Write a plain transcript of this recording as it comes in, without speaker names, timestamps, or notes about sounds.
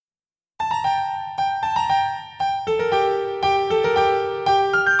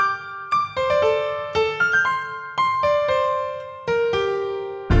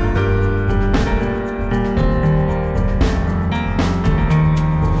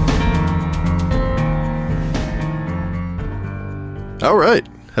All right.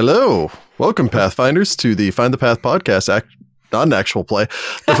 Hello. Welcome, Pathfinders, to the Find the Path podcast, not an actual play,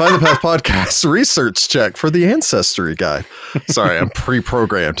 the Find the Path podcast research check for the Ancestry Guide. Sorry, I'm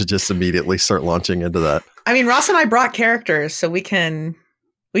pre-programmed to just immediately start launching into that. I mean, Ross and I brought characters, so we can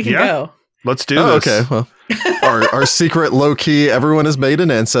go. Let's do this. Okay. Well, our secret low-key, everyone has made an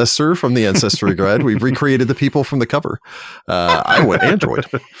ancestor from the Ancestry Guide. We've recreated the people from the cover. I went android.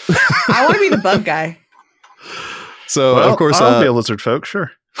 I want to be the bug guy. So, Well, of course, I'll be a lizard folk,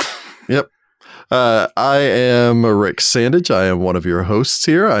 sure. Yep. I am Rick Sandage. I am one of your hosts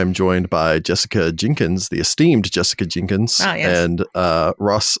here. I'm joined by Jessica Jenkins, the esteemed Jessica Jenkins, and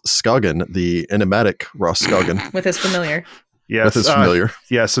Ross Scoggin, the enigmatic Ross Scoggin. With his familiar. Yes, with his familiar.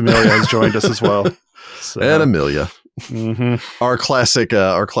 Yes, Amelia has joined us as well. So. And Amelia. Mm-hmm. Our classic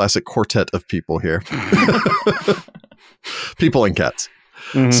quartet of people here. People and cats.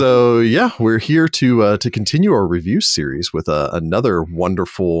 Mm-hmm. So yeah, we're here to continue our review series with another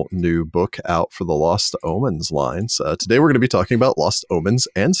wonderful new book out for the Lost Omens lines. Today we're going to be talking about Lost Omens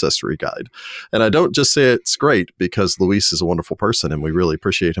Ancestry Guide. And I don't just say it's great because Luis is a wonderful person and we really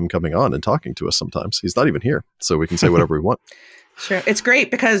appreciate him coming on and talking to us sometimes. He's not even here, so we can say whatever we want. Sure. It's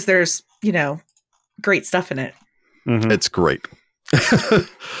great because there's, great stuff in it. Mm-hmm. It's great.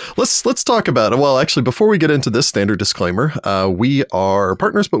 Let's talk about it. Well, actually, before we get into this standard disclaimer, we are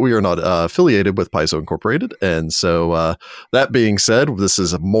partners, but we are not affiliated with Paizo Incorporated. And so that being said, this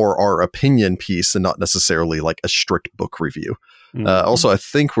is more our opinion piece and not necessarily like a strict book review. Mm-hmm. Also, I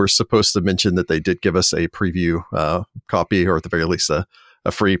think we're supposed to mention that they did give us a preview copy, or at the very least a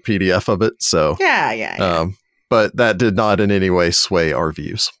free PDF of it. So yeah. But that did not in any way sway our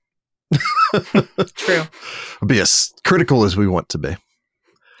views. True. Be as critical as we want to be.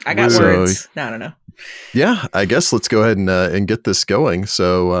 I got words. No, I don't know. Yeah, I guess let's go ahead and get this going.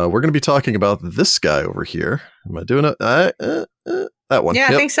 So we're going to be talking about this guy over here. Am I doing it? That one. Yeah,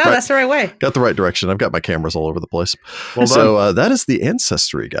 I think so. Right. That's the right way. Got the right direction. I've got my cameras all over the place. Well so that is the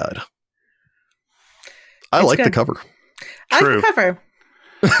Ancestry Guide. I like the cover. I like the cover.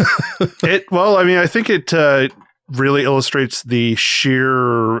 I think it really illustrates the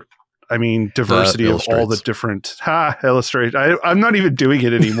sheer diversity of all the different illustrate. I'm not even doing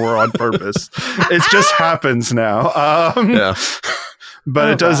it anymore on purpose. It just happens now. But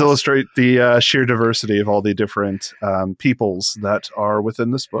it does illustrate the sheer diversity of all the different peoples that are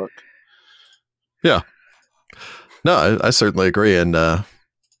within this book. Yeah. No, I certainly agree. And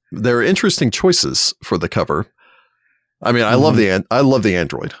there are interesting choices for the cover. I mean, I love the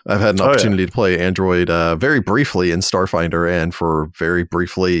Android. I've had an opportunity to play Android very briefly in Starfinder and for very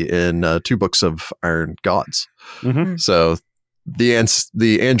briefly in 2 books of Iron Gods. Mm-hmm. So the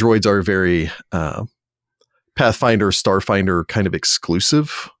androids are very Pathfinder, Starfinder kind of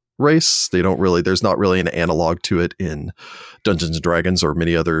exclusive race. There's not really an analog to it in Dungeons and Dragons or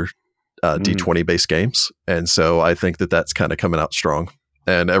many other D20 based games. And so I think that's kind of coming out strong.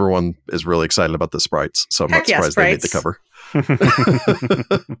 And everyone is really excited about the sprites, so I'm not surprised they made the cover.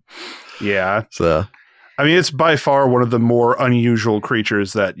 Yeah. So, it's by far one of the more unusual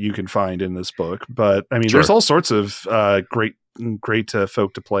creatures that you can find in this book. But, there's all sorts of great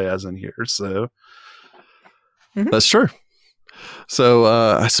folk to play as in here. So That's true. So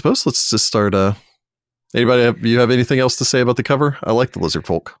I suppose let's just start. Anybody you have anything else to say about the cover? I like the lizard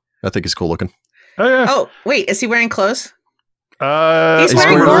folk. I think he's cool looking. Oh, yeah. Oh, wait. Is he wearing clothes? He's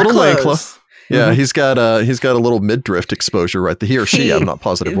wearing a little clothes. Yeah, he's got a little midriff exposure right there. He or she, I'm not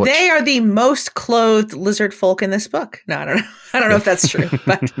positive which. They are the most clothed lizard folk in this book. No, I don't know. I don't know if that's true,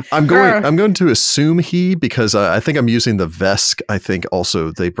 but I'm going to assume because I think I'm using the Vesk. I think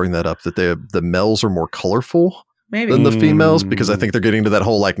also they bring that up that the males are more colorful than the females, because I think they're getting to that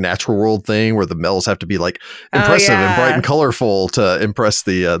whole like natural world thing where the males have to be like impressive and bright and colorful to impress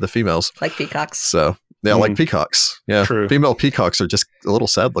the females, like peacocks. So. Yeah, like peacocks. Yeah, true. Female peacocks are just a little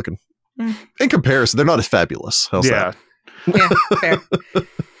sad looking. In comparison, they're not as fabulous. How's that? Yeah, fair.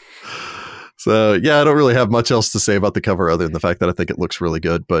 So, yeah, I don't really have much else to say about the cover other than the fact that I think it looks really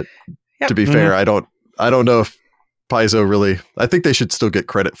good. But to be fair, I don't know if Paizo really. I think they should still get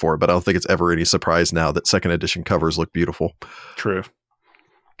credit for it, but I don't think it's ever any surprise now that second edition covers look beautiful. True.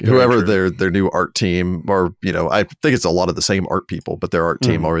 Whoever their new art team, or I think it's a lot of the same art people, but their art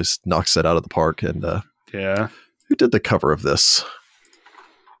team always knocks it out of the park. And who did the cover of this?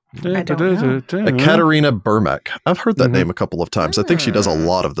 I don't know. Katarina Burmak. I've heard that name a couple of times. I think she does a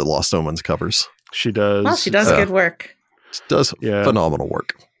lot of the Lost Omens covers. She does. Well, she does good work. She does phenomenal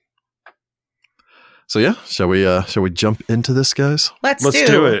work. So shall we jump into this, guys? Let's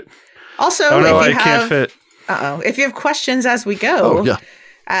do it. Also, can't fit. If you have questions as we go,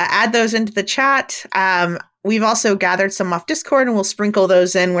 add those into the chat. we've also gathered some off Discord, and we'll sprinkle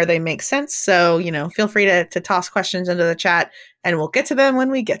those in where they make sense. So, feel free to toss questions into the chat, and we'll get to them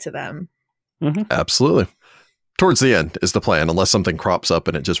when we get to them. Mm-hmm. Absolutely. Towards the end is the plan, unless something crops up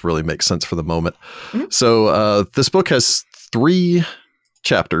and it just really makes sense for the moment. Mm-hmm. So this book has 3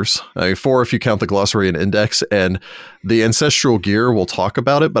 chapters, 4 if you count the glossary and index, and the ancestral gear, we'll talk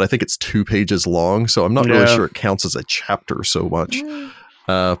about it, but I think it's 2 pages long, so I'm not really sure it counts as a chapter so much.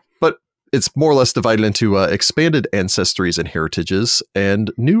 But it's more or less divided into expanded ancestries and heritages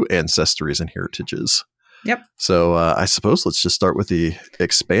and new ancestries and heritages. Yep. So I suppose let's just start with the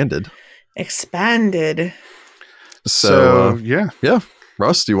expanded. So yeah.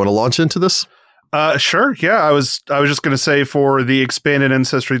 Russ, do you want to launch into this? Sure. Yeah, I was just going to say for the expanded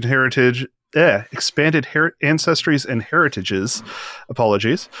ancestry and heritage, ancestries and heritages.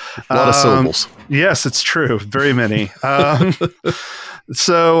 Apologies. A lot of syllables. Yes, it's true. Very many.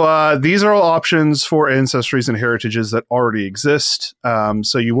 So these are all options for ancestries and heritages that already exist.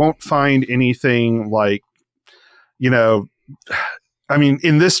 So you won't find anything like,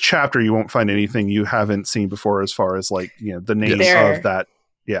 in this chapter, you won't find anything you haven't seen before as far as the names of that.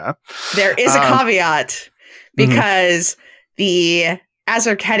 Yeah. There is a caveat because the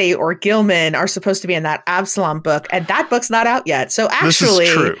Azarketi or Gilman are supposed to be in that Absalom book, and that book's not out yet. So actually,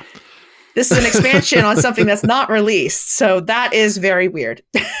 this is an expansion on something that's not released. So that is very weird.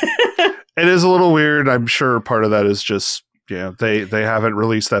 It is a little weird. I'm sure part of that is just, they haven't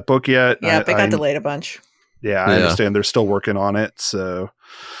released that book yet. Yeah, they got delayed a bunch. Yeah, I understand they're still working on it. So,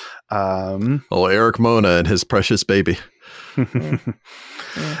 Eric Mona and his precious baby.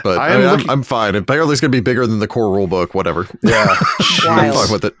 But I'm fine. Apparently, it's going to be bigger than the core rule book. Whatever. Yeah, I'm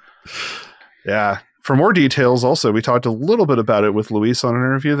fine with it. Yeah. For more details, also, we talked a little bit about it with Luis on an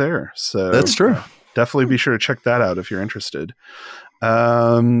interview there. So that's true. Definitely be sure to check that out if you're interested.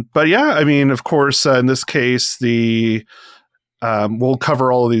 But yeah, of course, in this case, we'll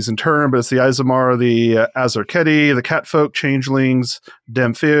cover all of these in turn, but it's the Aasimar, the Azarketi, the Catfolk, Changelings,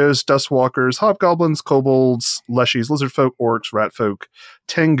 Dhamphirs, Dustwalkers, Hobgoblins, Kobolds, Leshies, Lizardfolk, Orcs, Ratfolk,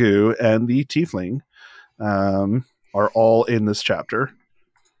 Tengu, and the Tiefling are all in this chapter.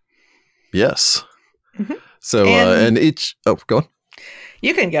 Yes. Mm-hmm. So, and each... Oh, go on.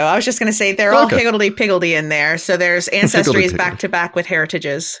 You can go. I was just going to say they're all higgledy-piggledy in there. So there's ancestries back-to-back with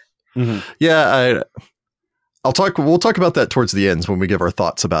heritages. Mm-hmm. Yeah, we'll talk about that towards the ends when we give our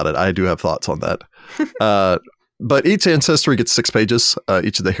thoughts about it. I do have thoughts on that. But each ancestry gets 6 pages.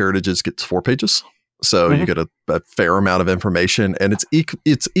 Each of the heritages gets 4 pages. So you get a fair amount of information, and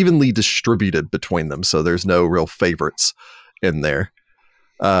it's evenly distributed between them. So there's no real favorites in there.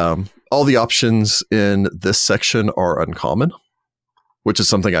 All the options in this section are uncommon, which is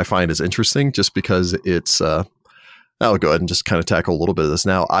something I find is interesting just because it's... I'll go ahead and just kind of tackle a little bit of this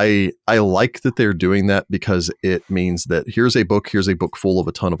now. I like that they're doing that because it means that here's a book full of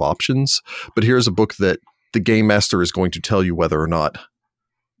a ton of options, but here's a book that the game master is going to tell you whether or not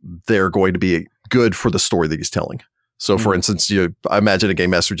they're going to be good for the story that he's telling. So for instance, I imagine a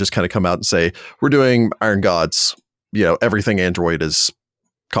game master just kind of come out and say, we're doing Iron Gods, everything Android is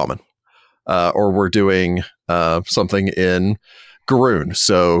common. Or we're doing something in Garoon,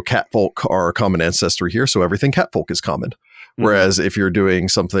 so Catfolk are a common ancestry here, so everything Catfolk is common. Mm-hmm. Whereas if you're doing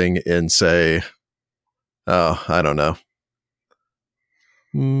something in, say, I don't know.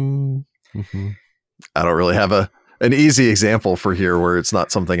 Mm-hmm. I don't really have an easy example for here where it's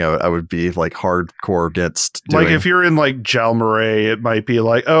not something I would be like hardcore against doing. Like if you're in like Jalmaray, it might be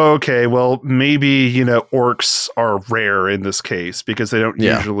like, oh, okay, well, maybe, orcs are rare in this case because they don't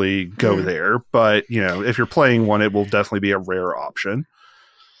usually go there. But, if you're playing one, it will definitely be a rare option.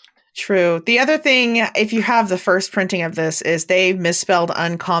 True. The other thing, if you have the first printing of this, is they misspelled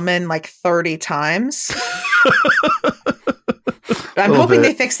uncommon like 30 times. I'm hoping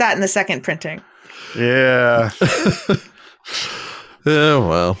they fix that in the second printing. Yeah. Yeah,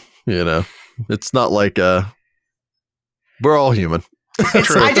 well, it's not like we're all human.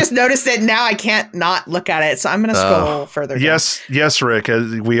 I just noticed it now. I can't not look at it, so I'm going to scroll further down. Yes, Rick.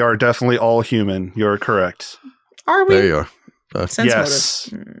 We are definitely all human. You're correct. Are we? There you are.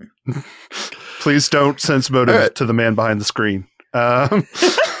 Yes. Please don't sense motive to the man behind the screen.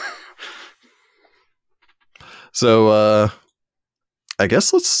 So, I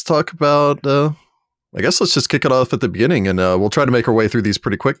guess let's talk about... let's just kick it off at the beginning, and we'll try to make our way through these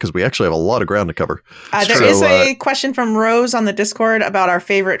pretty quick because we actually have a lot of ground to cover. There is a question from Rose on the Discord about our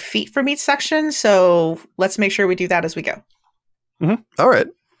favorite feat from each section, so let's make sure we do that as we go. Mm-hmm. All right.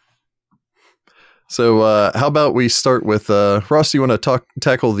 So how about we start with Ross? Do you want to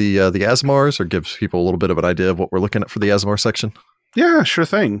tackle the Aasimars, or give people a little bit of an idea of what we're looking at for the Aasimar section? Yeah, sure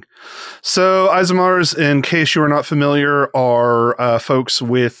thing. So Aasimars, in case you are not familiar, are folks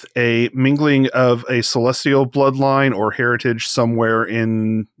with a mingling of a celestial bloodline or heritage somewhere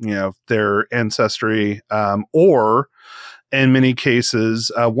in their ancestry, or in many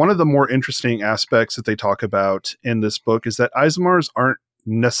cases, one of the more interesting aspects that they talk about in this book is that Aasimars aren't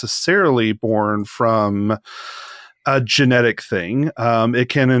necessarily born from a genetic thing. It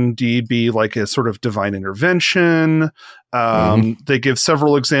can indeed be like a sort of divine intervention. They give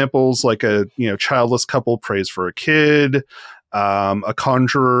several examples, like a childless couple prays for a kid. A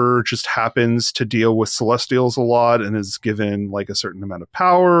conjurer just happens to deal with celestials a lot and is given like a certain amount of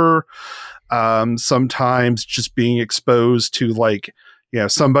power. Sometimes just being exposed to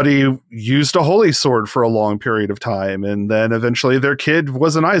somebody used a holy sword for a long period of time, and then eventually their kid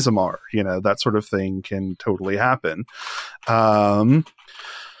was an Aasimar. That sort of thing can totally happen.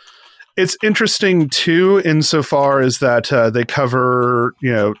 It's interesting too, insofar as that they cover,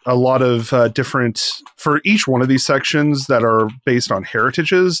 a lot of different, for each one of these sections that are based on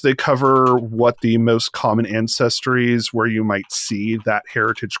heritages, they cover what the most common ancestries where you might see that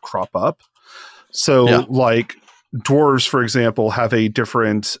heritage crop up. So like dwarves, for example, have a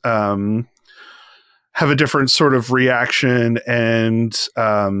different sort of reaction and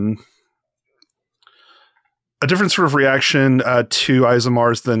a different sort of reaction to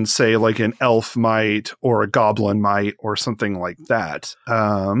Aasimars than, say, like an elf might or a goblin might or something like that.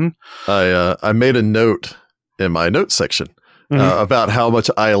 I made a note in my notes section about how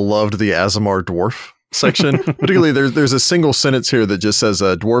much I loved the Aasimar dwarf section. Particularly, there's a single sentence here that just says,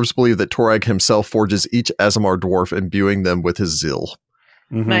 dwarves believe that Torag himself forges each Aasimar dwarf, imbuing them with his zeal.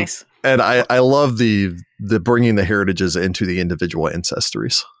 Nice. And I love the bringing the heritages into the individual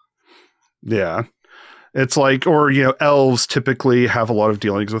ancestries. Yeah. It's like, or, elves typically have a lot of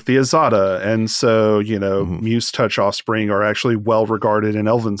dealings with the Azada. And so, Muse Touch offspring are actually well regarded in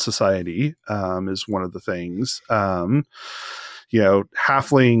Elven society, is one of the things. Halflings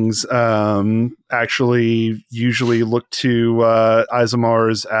actually usually look to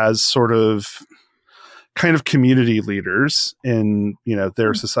Aasimars as sort of kind of community leaders in,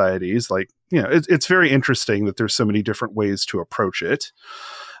 their societies. Like, it's very interesting that there's so many different ways to approach it.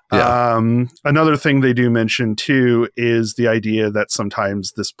 Yeah. Another thing they do mention too is the idea that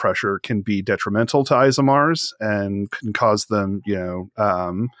sometimes this pressure can be detrimental to Aasimars and can cause them,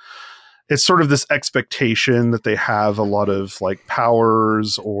 it's sort of this expectation that they have a lot of like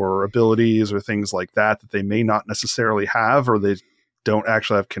powers or abilities or things like that they may not necessarily have, or they don't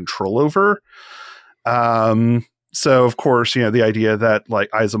actually have control over. So, of course, the idea that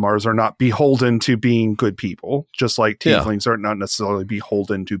like Aasimars are not beholden to being good people, just like tieflings are not necessarily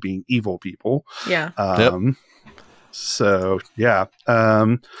beholden to being evil people. Yeah. So, yeah.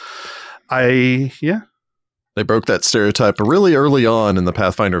 They broke that stereotype really early on in the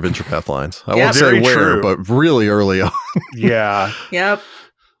Pathfinder Adventure Path lines. I won't say where, true. But really early on. Yeah. Yep.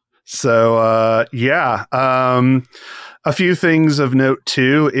 So, a few things of note,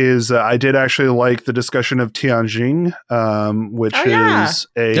 too, is I did actually like the discussion of Tianjin, which is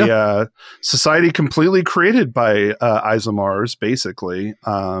a society completely created by Aasimars, basically.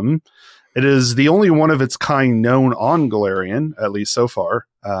 It is the only one of its kind known on Golarion, at least so far.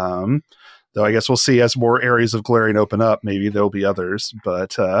 Though I guess we'll see as more areas of Golarion open up, maybe there'll be others.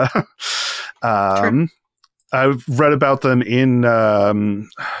 But I've read about them in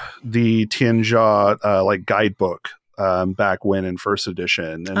the Tianjia guidebook. Back when in first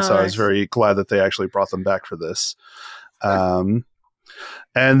edition. And so I was very glad that they actually brought them back for this. And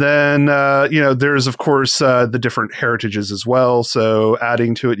then, there's, of course, the different heritages as well. So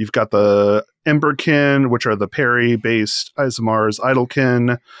adding to it, you've got the Emberkin, which are the Peri-based Aasimars,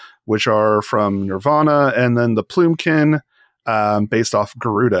 Idlekin, which are from Nirvana, and then the Plumekin, based off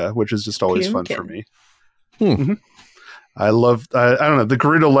Garuda, which is just always fun for me. I love, I don't know, the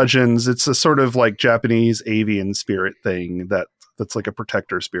Garuda legends. It's a sort of like Japanese avian spirit thing that's like a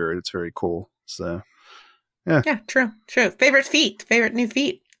protector spirit. It's very cool. So, yeah. Yeah, true. Favorite new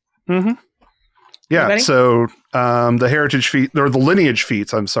feat. Mm-hmm. Yeah. Anybody? So, the heritage feat, or the lineage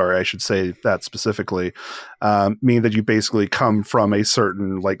feats, I'm sorry, I should say that specifically, mean that you basically come from a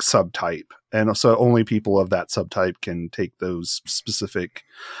certain like subtype. And so only people of that subtype can take those specific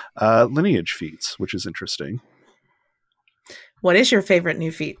lineage feats, which is interesting. What is your favorite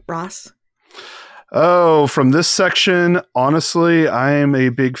new feat, Ross? Oh, from this section, honestly, I am a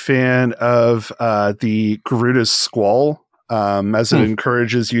big fan of the Garuda's Squall, as it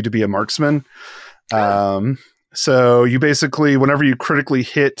encourages you to be a marksman. So you basically, whenever you critically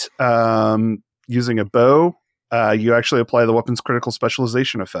hit using a bow, you actually apply the weapon's critical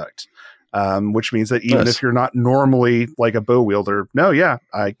specialization effect. which means that even if you're not normally like a bow wielder,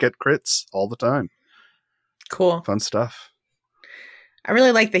 I get crits all the time. Cool. Fun stuff. I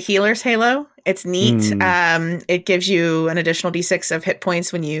really like the healer's halo. It's neat. It gives you an additional D6 of hit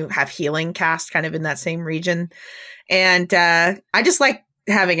points when you have healing cast kind of in that same region. And I just like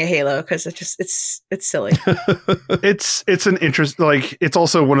having a halo because it's silly. it's an interest. Like, it's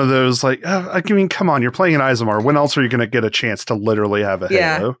also one of those like, I mean, come on, you're playing an Aasimar. When else are you going to get a chance to literally have a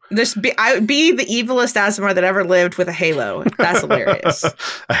halo? I would be the evilest Aasimar that ever lived with a halo. That's hilarious.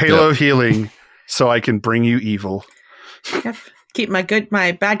 A halo of healing, so I can bring you evil. Yep. Keep my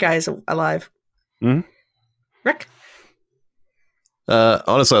bad guys alive. Mm-hmm. Rick?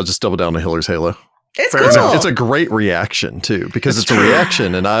 Honestly, I'll just double down on Healer's Halo. It's cool. It's a great reaction, too, because it's a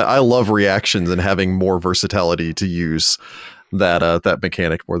reaction, and I love reactions and having more versatility to use that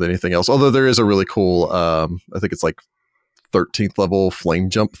mechanic more than anything else. Although there is a really cool, I think it's like 13th level flame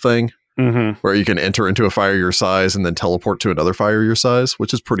jump thing, where you can enter into a fire your size and then teleport to another fire your size,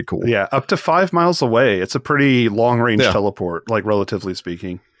 which is pretty cool. Yeah, up to 5 miles away. It's a pretty long-range teleport, like, relatively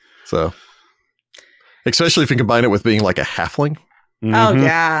speaking. So, especially if you combine it with being like a halfling. Oh,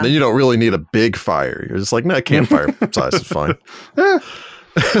 yeah. Then you don't really need a big fire. You're just like, no, campfire size is fine.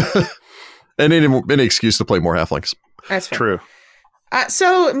 And any excuse to play more halflings. That's fair. True.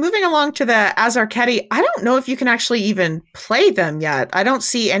 So moving along to the Azar-Keti, I don't know if you can actually even play them yet. I don't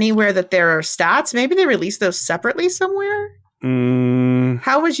see anywhere that there are stats. Maybe they release those separately somewhere?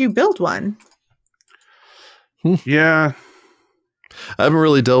 How would you build one? Yeah. I haven't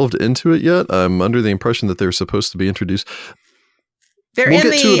really delved into it yet. I'm under the impression that they're supposed to be introduced. We'll get to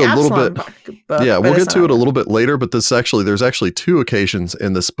it a little bit. We'll get to it a little bit later, but there's actually 2 occasions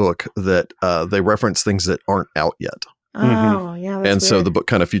in this book that they reference things that aren't out yet. Oh, yeah. That's and weird. So the book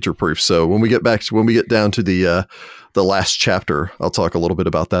kind of future proof. So when we get down to the last chapter, I'll talk a little bit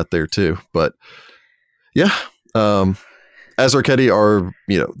about that there too. But yeah, Azar-Keti are,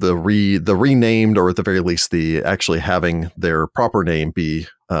 the renamed, or at the very least, the actually having their proper name be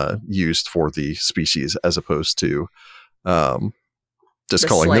used for the species as opposed to just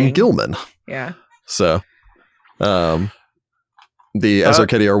calling them Gilman. Yeah. So, the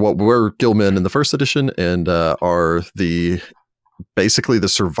Azar-Keti are what were Gilmen in the first edition, and are basically the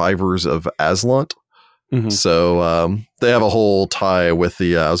survivors of Azlant. So they have a whole tie with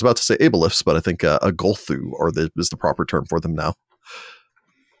the I was about to say Aboleths, but I think a Golthu is the proper term for them now.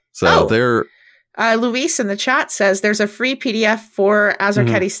 So they're Luis in the chat says there's a free PDF for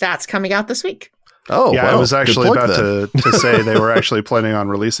Azar-Keti stats coming out this week. Oh, yeah, wow. I was actually about to say they were actually planning on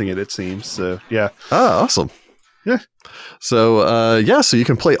releasing it, it seems. So, yeah. Oh, awesome. Yeah. So, so you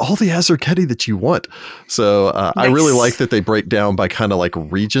can play all the Azar-Keti that you want. So, nice. I really like that they break down by kind of like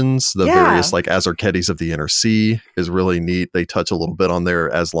regions. The various like Azar-Ketis of the Inner Sea is really neat. They touch a little bit on their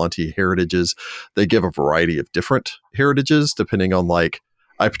Aslanti heritages. They give a variety of different heritages depending on like,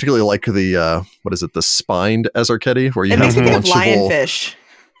 I particularly like the, the spined Azar-Keti, where you have launchable lionfish.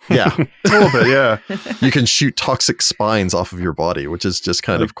 Yeah. A little bit, yeah. You can shoot toxic spines off of your body, which is just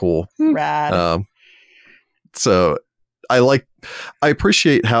kind of cool. Rad. So I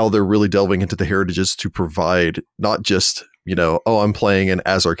appreciate how they're really delving into the heritages to provide not just, I'm playing an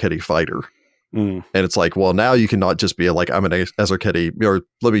Azar-Keti fighter. And it's like, well, now you can not just be like, I'm an Azar-Keti, or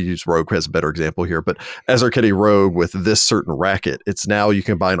let me use Rogue as a better example here, but Azar-Keti Rogue with this certain racket. It's now you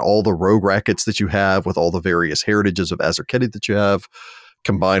combine all the Rogue rackets that you have with all the various heritages of Azar-Keti that you have,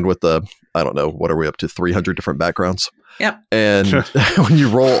 combined with the, I don't know, what are we up to, 300 different backgrounds? Yep. And when you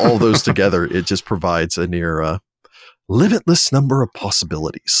roll all those together, it just provides a near limitless number of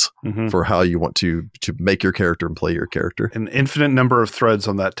possibilities for how you want to make your character and play your character. An infinite number of threads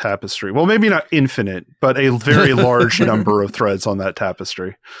on that tapestry. Well, maybe not infinite, but a very large number of threads on that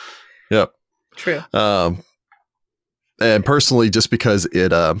tapestry. Yep. True. And personally, just because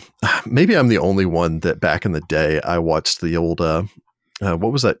it, maybe I'm the only one that back in the day I watched the old,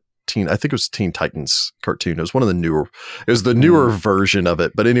 what was that? I think it was Teen Titans cartoon. It was one of the newer. It was the newer version of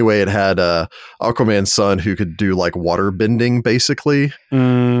it. But anyway, it had Aquaman's son who could do like water bending, basically.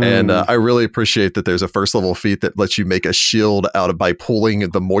 And I really appreciate that there's a first level feat that lets you make a shield by pulling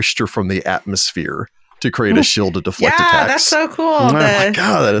the moisture from the atmosphere to create a shield to deflect attacks. Yeah, that's so cool. Oh my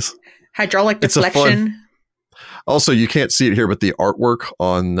God, that is hydraulic deflection. Also, you can't see it here, but the artwork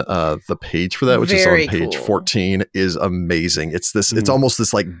on the page for that, which is on page 14, is amazing. It's this. It's almost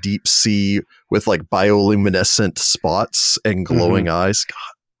this like deep sea with like bioluminescent spots and glowing eyes. God,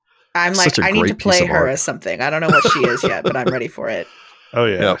 I'm like, I need to play her as something. I don't know what she is yet, but I'm ready for it. Oh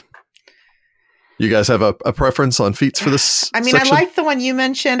yeah. Yep. You guys have a preference on feats for this? I mean, section? I like the one you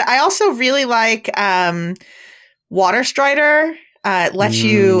mentioned. I also really like Water Strider. lets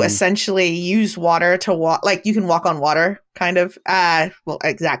you essentially use water to walk. Like you can walk on water, kind of. Well,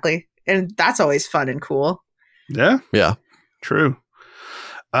 exactly. And that's always fun and cool. Yeah. Yeah. True.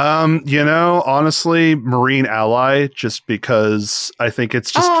 Honestly, Marine Ally, just because I think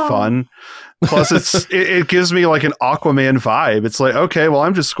it's just fun. Plus, it gives me like an Aquaman vibe. It's like, okay, well,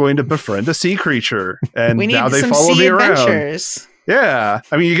 I'm just going to befriend a sea creature, and now they follow me around. Yeah,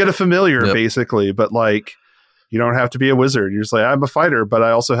 I mean, you get a familiar basically, but like, you don't have to be a wizard. You're just like, I'm a fighter, but I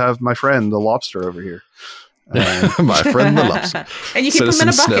also have my friend, the lobster, over here. My friend, the lobster, and you keep him in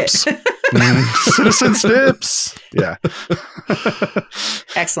a bucket. Citizen Snips. Yeah.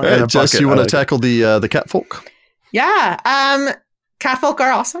 Excellent. Jess, you want to tackle the catfolk? Yeah. Catfolk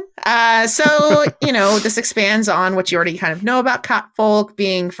are awesome. So, this expands on what you already kind of know about catfolk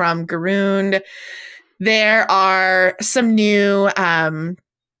being from Garund. There are some new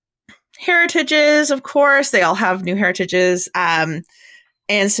heritages, of course. They all have new heritages and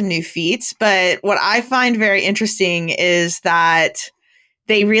some new feats. But what I find very interesting is that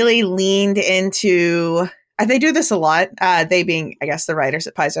they really leaned into, they do this a lot, they being, I guess, the writers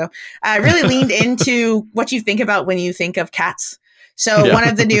at Paizo, really leaned into what you think about when you think of cats. So one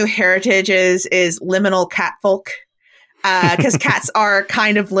of the new heritages is liminal catfolk, because cats are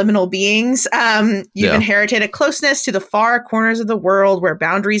kind of liminal beings. You've inherited a closeness to the far corners of the world where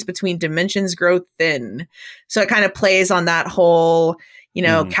boundaries between dimensions grow thin. So it kind of plays on that whole,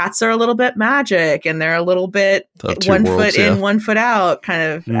 cats are a little bit magic and they're a little bit one foot in, 1 foot out kind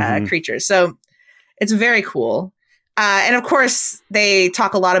of creatures. So it's very cool. And of course, they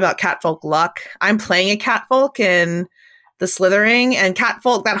talk a lot about catfolk luck. I'm playing a catfolk in the Slithering, and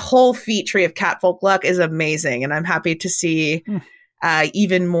catfolk, that whole feat tree of catfolk luck is amazing. And I'm happy to see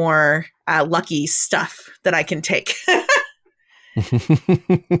even more lucky stuff that I can take.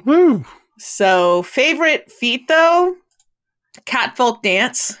 Woo! So favorite feat though, catfolk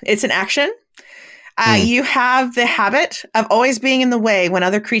dance. It's an action. You have the habit of always being in the way when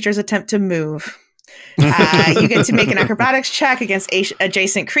other creatures attempt to move. You get to make an acrobatics check against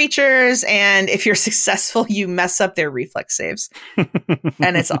adjacent creatures, and if you're successful, you mess up their reflex saves,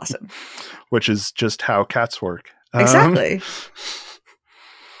 and it's awesome. Which is just how cats work. Exactly.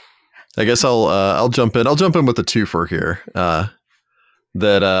 I guess I'll jump in. I'll jump in with the twofer here.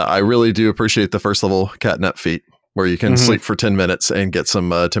 That I really do appreciate the first level catnap feat, where you can sleep for 10 minutes and get some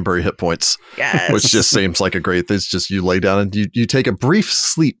temporary hit points. Yes. Which just seems like a great, it's just you lay down and you take a brief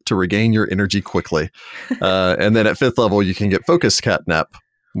sleep to regain your energy quickly. And then at 5th level, you can get focus catnap,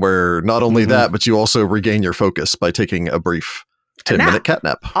 where not only that, but you also regain your focus by taking a brief 10-minute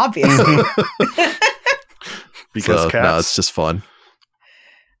catnap. Obviously. Because cats. No, it's just fun.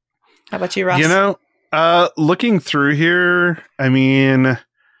 How about you, Ross? Looking through here, I mean,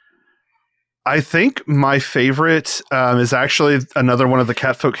 I think my favorite is actually another one of the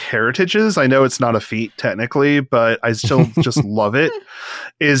catfolk heritages. I know it's not a feat technically, but I still just love it.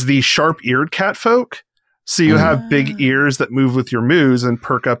 Is the sharp-eared catfolk. So you have big ears that move with your moves and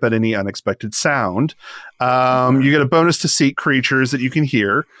perk up at any unexpected sound. You get a bonus to seek creatures that you can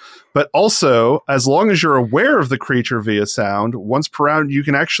hear. But also, as long as you're aware of the creature via sound, once per round, you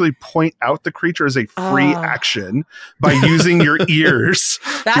can actually point out the creature as a free action by using your ears.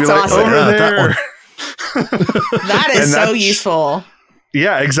 That's awesome. Over there. That is so useful.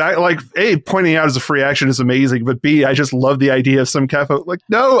 Yeah, exactly. Like, A, pointing out as a free action is amazing, but B, I just love the idea of some catfolk like,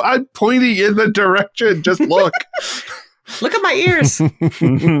 no, I'm pointing in the direction. Just look. Look at my ears.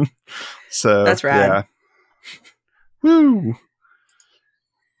 So that's rad. Yeah. Woo.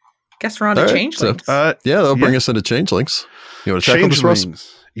 Guess we're on to Changelings. So, they'll bring us into Changelings. You want to tackle this,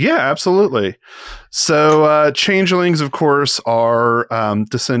 Russ? Yeah, absolutely. So Changelings, of course, are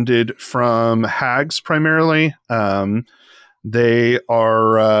descended from hags primarily. They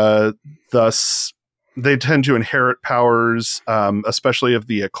are they tend to inherit powers, especially of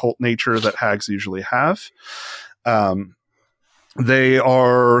the occult nature that hags usually have. They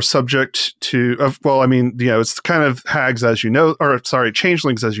are subject to, it's kind of hags as you know,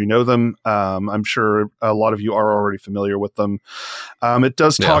 changelings as you know them. I'm sure a lot of you are already familiar with them. It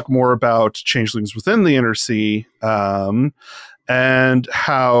does talk more about changelings within the Inner Sea, and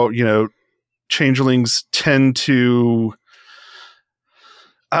how, changelings tend to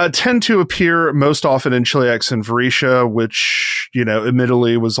appear most often in Chiliax and Varisha, which,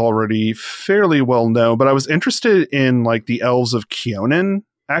 admittedly was already fairly well known. But I was interested in like the elves of Kionin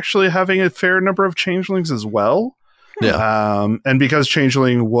actually having a fair number of changelings as well. Yeah. And because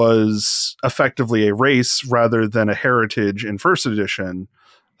changeling was effectively a race rather than a heritage in first edition,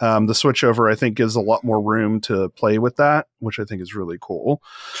 the switchover, I think, gives a lot more room to play with that, which I think is really cool.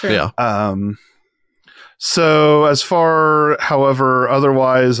 Sure. Yeah. So as far, however,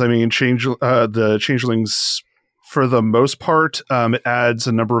 otherwise, I mean, the changelings, for the most part, it adds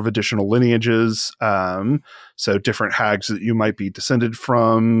a number of additional lineages. So different hags that you might be descended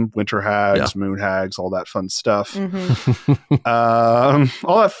from, winter hags, moon hags, all that fun stuff. All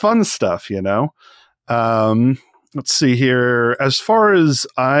that fun stuff, you know. Let's see here. As far as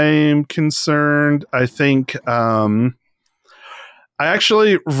I'm concerned, I think I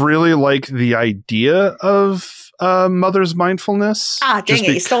actually really like the idea of Mother's Mindfulness. Dang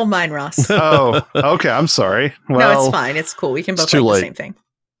it. You stole mine, Ross. Oh, okay. I'm sorry. Well, no, it's fine. It's cool. We can both like the same thing.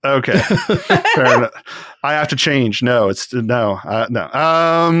 Okay. Fair enough. I have to change. No. So,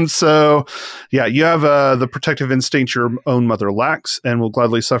 yeah, you have the protective instinct your own mother lacks and will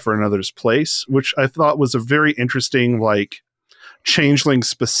gladly suffer in another's place, which I thought was a very interesting, like,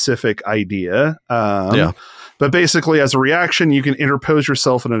 changeling-specific idea. But basically, as a reaction, you can interpose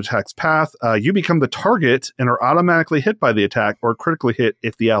yourself in an attack's path. You become the target and are automatically hit by the attack or critically hit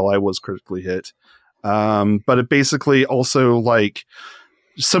if the ally was critically hit. But it basically also, like,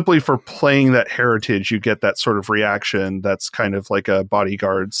 simply for playing that heritage, you get that sort of reaction that's kind of like a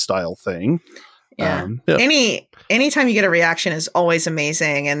bodyguard style thing. Yeah. Anytime you get a reaction is always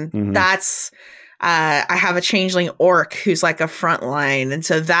amazing. And that's... I have a changeling orc who's like a frontline. And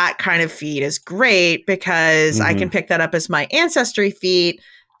so that kind of feat is great because I can pick that up as my ancestry feat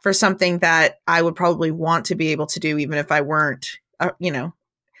for something that I would probably want to be able to do even if I weren't, even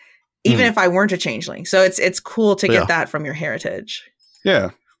if I weren't a changeling. So it's cool to get that from your heritage.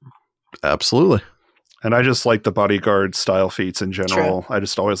 Yeah. Absolutely. And I just like the bodyguard style feats in general. True. I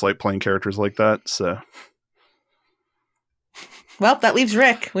just always like playing characters like that. So. Well, that leaves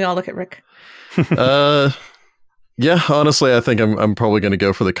Rick. We all look at Rick. Honestly, I think I'm probably going to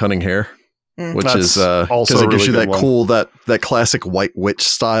go for the cunning hair, which is because it gives you that cool that classic white witch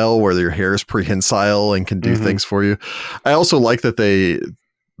style where your hair is prehensile and can do things for you. I also like that they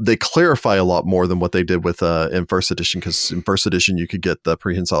clarify a lot more than what they did with in first edition, because in first edition you could get the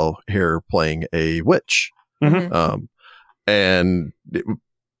prehensile hair playing a witch, and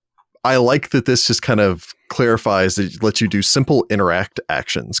I like that this just kind of clarifies that it lets you do simple interact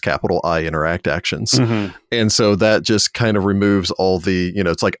actions, capital I interact actions. And so that just kind of removes all the,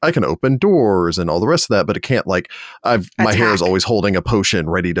 it's like I can open doors and all the rest of that, but it can't my hair is always holding a potion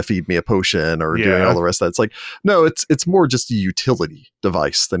ready to feed me a potion or doing all the rest of that. It's like, no, it's more just a utility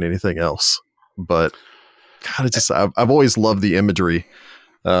device than anything else. But God, I've always loved the imagery.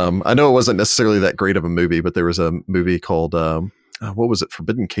 I know it wasn't necessarily that great of a movie, but there was a movie called, what was it?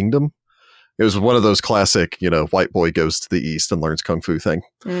 Forbidden Kingdom. It was one of those classic, white boy goes to the East and learns Kung Fu thing.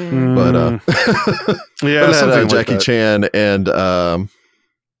 But something Jackie Chan and I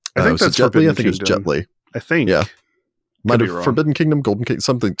think that's Jet Li. I think it was Jet Li. I think. Yeah. Might have Forbidden Kingdom, Golden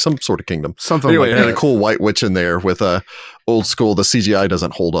Kingdom, some sort of kingdom. Anyway, it had a cool white witch in there with old school. The CGI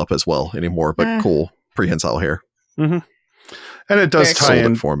doesn't hold up as well anymore, but cool prehensile hair. And it does tie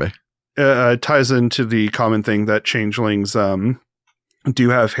in for me. Ties into the common thing that changelings do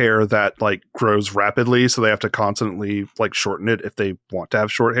have hair that grows rapidly, so they have to constantly shorten it if they want to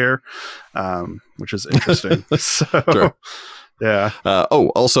have short hair, which is interesting. So yeah.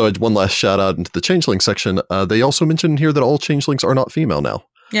 Also one last shout out into the changeling section. They also mentioned here that all changelings are not female now.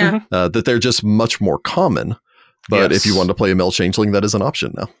 Yeah. That they're just much more common, but if you want to play a male changeling, that is an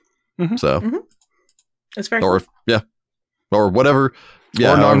option now. So that's very or whatever.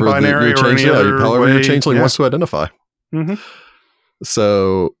 Or non-binary, however your changeling wants to identify.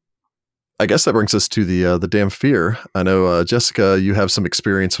 So I guess that brings us to the Dhampir. I know, Jessica, you have some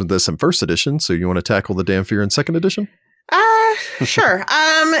experience with this in first edition, so you want to tackle the Dhampir in second edition? Sure.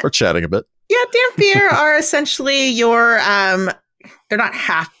 We're chatting a bit. Yeah, Dhampir are essentially your they're not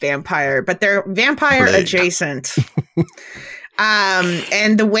half vampire, but they're vampire adjacent.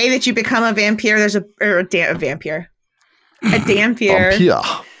 And the way that you become a vampire, there's a Dhampir. A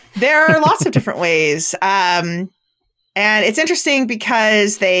Dhampir. There are lots of different ways. And it's interesting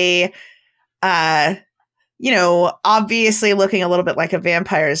because they, obviously looking a little bit like a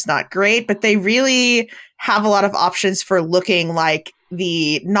vampire is not great, but they really have a lot of options for looking like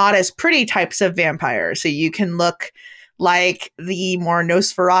the not as pretty types of vampires. So you can look like the more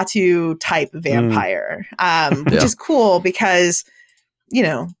Nosferatu type vampire, which is cool because,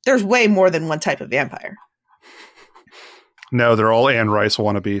 there's way more than one type of vampire. No, they're all Anne Rice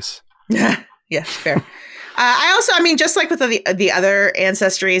wannabes. Yeah, fair. Just like with the other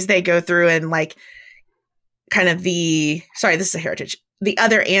ancestries, they go through and kind of this is a heritage. The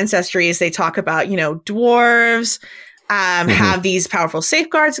other ancestries, they talk about, dwarves have these powerful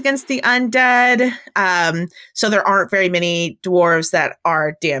safeguards against the undead. So there aren't very many dwarves that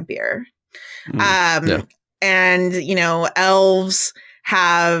are Dhampir. And, elves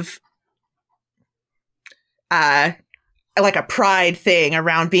have like a pride thing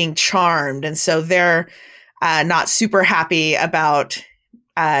around being charmed. And so they're not super happy about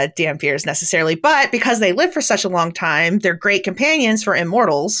Dhamphirs necessarily. But because they live for such a long time, they're great companions for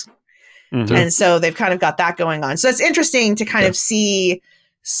immortals. Mm-hmm. And so they've kind of got that going on. So it's interesting to kind of see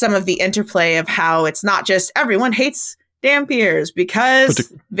some of the interplay of how it's not just everyone hates Dhamphirs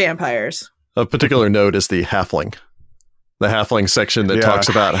because vampires. A particular note is the halfling section that talks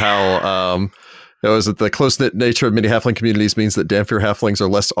about how the close-knit nature of many halfling communities means that Dhampir halflings are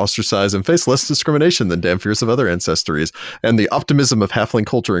less ostracized and face less discrimination than Dhamphirs of other ancestries. And the optimism of halfling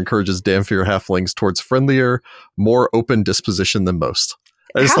culture encourages Dhampir halflings towards friendlier, more open disposition than most.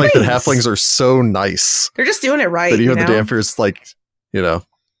 I just think that halflings are so nice. They're just doing it right. But even the Dhamphirs,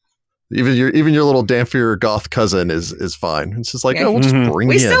 even your little Dhampir goth cousin is fine. It's just like, we'll just bring him in.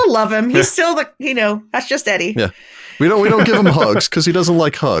 We still love him. He's still that's just Eddie. Yeah. We don't give him hugs because he doesn't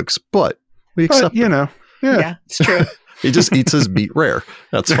like hugs, but we accept him. Yeah, it's true. He just eats his meat rare.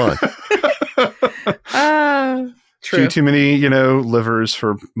 That's fine. True. Too many, livers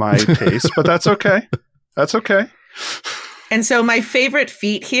for my taste, but that's okay. That's okay. And so my favorite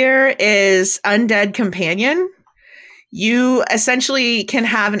feat here is Undead Companion. You essentially can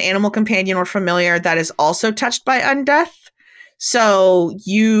have an animal companion or familiar that is also touched by undeath. So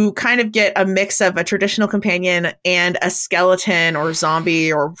you kind of get a mix of a traditional companion and a skeleton or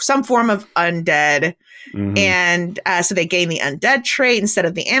zombie or some form of undead. Mm-hmm. And so they gain the undead trait instead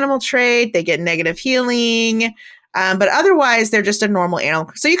of the animal trait. They get negative healing. But otherwise, they're just a normal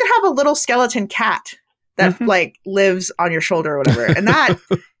animal. So you could have a little skeleton cat that lives on your shoulder or whatever. And that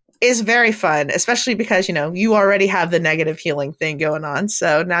is very fun, especially because, you already have the negative healing thing going on.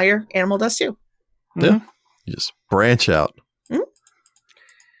 So now your animal does too. Yeah. Mm-hmm. You just branch out. Mm-hmm.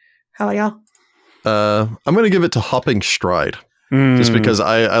 How about y'all? I'm going to give it to Hopping Stride. Just because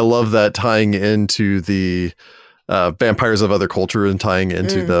I love that tying into the vampires of other culture and tying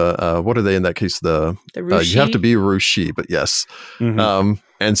into the, what are they in that case? The you have to be Rushi, but yes. Mm-hmm.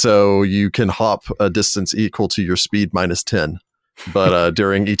 And so you can hop a distance equal to your speed minus 10. But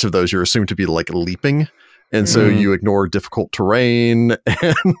during each of those, you're assumed to be leaping. And so you ignore difficult terrain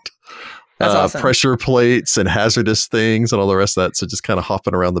and awesome. Pressure plates and hazardous things and all the rest of that. So just kind of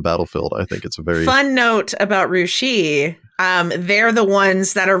hopping around the battlefield. I think it's a very fun note about Rushi. They're the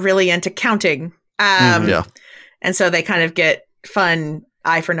ones that are really into counting. And so they kind of get fun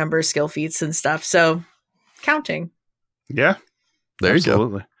eye for numbers, skill feats and stuff. So counting. Yeah. There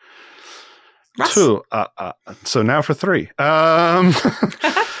Absolutely. You go. 2. So now for 3. I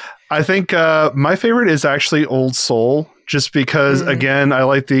think my favorite is actually Old Soul, just because, again, I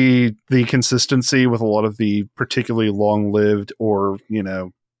like the consistency with a lot of the particularly long-lived or,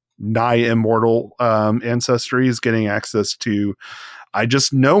 nigh immortal ancestries getting access to. I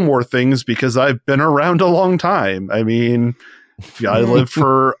just know more things because I've been around a long time. I mean, if I lived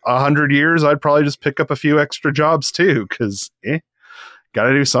for 100 years, I'd probably just pick up a few extra jobs too, because got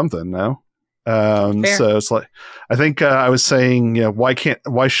to do something now. So it's like, I think I was saying,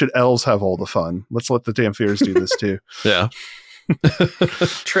 why should elves have all the fun? Let's let the Dhamphirs do this too. Yeah.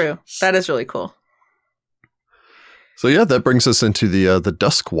 True. That is really cool. So that brings us into the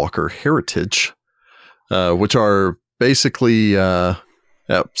Duskwalker heritage, which are basically at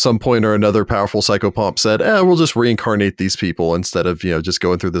some point or another, powerful psychopomp said, we'll just reincarnate these people instead of, just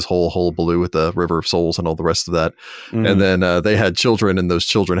going through this whole hullabaloo with the River of Souls and all the rest of that. Mm-hmm. And then they had children, and those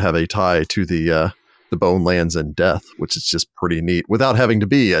children have a tie to the Bone Lands and death, which is just pretty neat without having to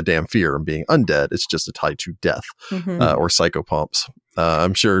be a Dhampir and being undead. It's just a tie to death or psychopomps.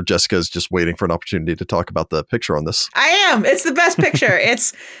 I'm sure Jessica's just waiting for an opportunity to talk about the picture on this. I am. It's the best picture.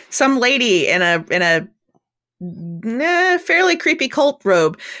 It's some lady in a fairly creepy cult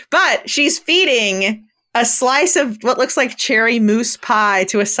robe, but she's feeding a slice of what looks like cherry mousse pie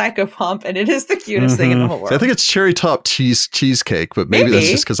to a psychopomp, and it is the cutest thing in the whole world. I think it's cherry top cheesecake, but maybe that's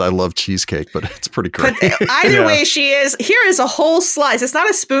just because I love cheesecake, but it's pretty great. But either way, here is a whole slice. It's not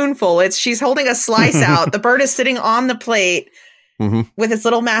a spoonful. She's holding a slice out. The bird is sitting on the plate with its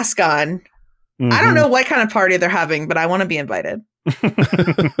little mask on. Mm-hmm. I don't know what kind of party they're having, but I want to be invited.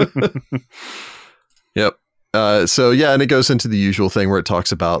 Yep. And it goes into the usual thing where it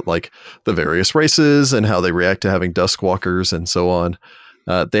talks about the various races and how they react to having Duskwalkers and so on.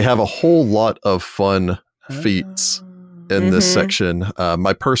 They have a whole lot of fun feats in this section.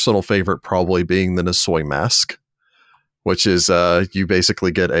 My personal favorite probably being the Nisoi mask, which is you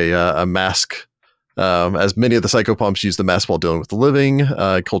basically get a mask. As many of the psychopomps use the mask while dealing with the living.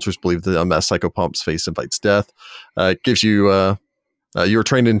 Cultures believe the unmasked psychopomp's face invites death. It gives you You were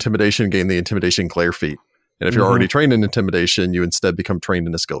trained in intimidation, gain the intimidation glare feat. And if you're already trained in intimidation, you instead become trained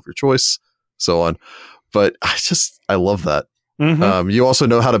in a skill of your choice, so on. But I love that. You also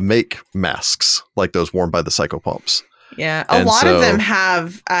know how to make masks like those worn by the psychopomps. Yeah, a lot of them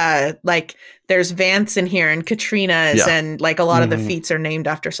have like there's Vance in here and Katrina's, and like a lot of the feats are named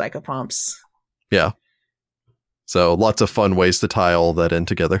after psychopomps. Yeah. So lots of fun ways to tie all that in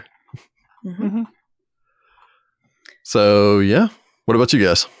together. So yeah, what about you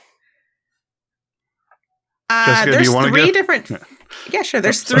guys? Jessica, there's do you want three to different. Yeah, sure.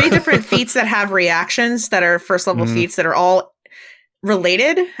 There's three different feats that have reactions that are first level feats that are all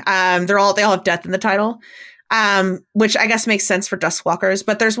related. They all have death in the title, which I guess makes sense for Dustwalkers.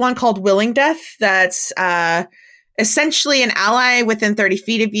 But there's one called Willing Death that's essentially an ally within 30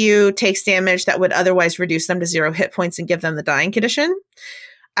 feet of you takes damage that would otherwise reduce them to 0 hit points and give them the dying condition.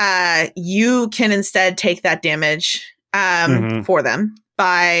 You can instead take that damage for them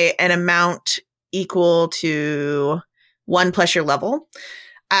by an amount equal to 1 plus your level.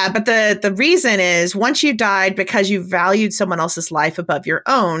 But the reason is once you died because you valued someone else's life above your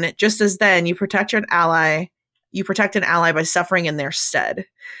own, just as then you protect an ally by suffering in their stead.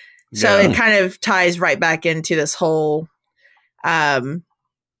 So it kind of ties right back into this whole,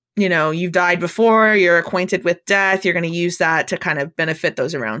 you've died before, you're acquainted with death, you're going to use that to kind of benefit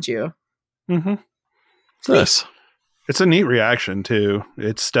those around you. Nice. It's a neat reaction too.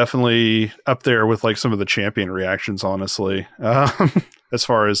 It's definitely up there with like some of the champion reactions, honestly, as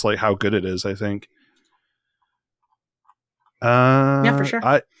far as like how good it is, I think. Yeah, for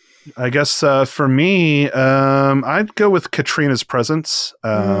sure. I guess for me, I'd go with Katrina's Presence.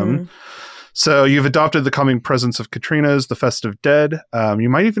 So you've adopted the calming presence of Katrina's, the Festive Dead. You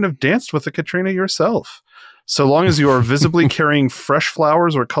might even have danced with a Katrina yourself. So long as you are visibly carrying fresh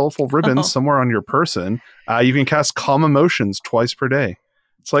flowers or colorful ribbons somewhere on your person, you can cast Calm Emotions twice per day.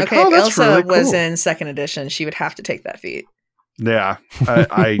 It's like, okay, if that's Ilsa really cool. was in 2nd edition, she would have to take that feat. Yeah,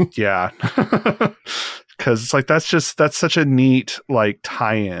 yeah. Because it's like that's such a neat like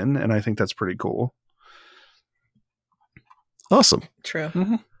tie-in, and I think that's pretty cool. Awesome. True.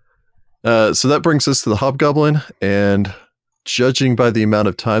 So that brings us to the Hobgoblin, and judging by the amount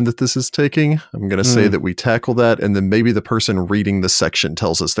of time that this is taking, I'm going to say that we tackle that, and then maybe the person reading the section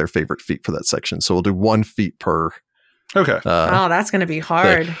tells us their favorite feat for that section. So we'll do 1 feat per. Okay. That's going to be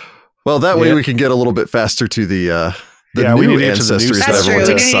hard. Thing. Well, that way we can get a little bit faster to the new ancestries that everyone's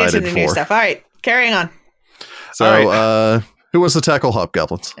excited for. New stuff. All right, carrying on. So, who wants to tackle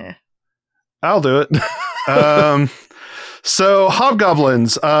Hobgoblins? I'll do it. So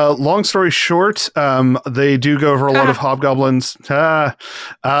Hobgoblins, long story short, they do go over a lot of Hobgoblins. They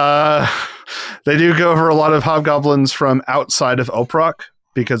do go over a lot of Hobgoblins from outside of Elproc,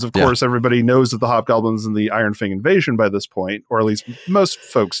 because of course everybody knows of the Hobgoblins in the Iron Fang invasion by this point, or at least most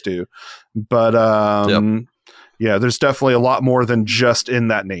folks do. But there's definitely a lot more than just in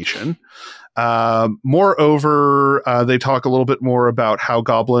that nation. Moreover, they talk a little bit more about how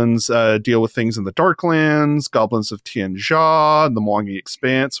goblins deal with things in the Darklands, goblins of Tian Xia, and the Mwangi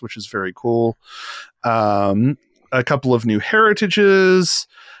Expanse, which is very cool. A couple of new heritages,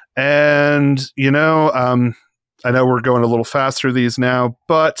 and I know we're going a little fast through these now,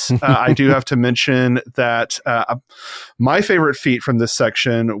 but I do have to mention that my favorite feat from this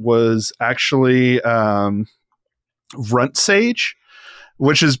section was actually Runt Sage,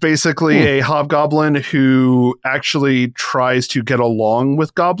 which is basically a hobgoblin who actually tries to get along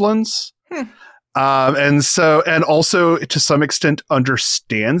with goblins. And also to some extent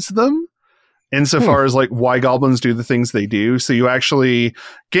understands them insofar as like why goblins do the things they do. So you actually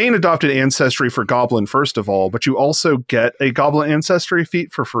gain adopted ancestry for goblin, first of all, but you also get a goblin ancestry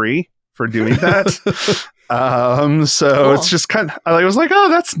feat for free for doing that. It's just kind of, I was like, oh,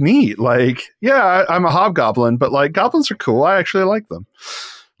 that's neat. Like, yeah, I'm a hobgoblin, but like goblins are cool. I actually like them.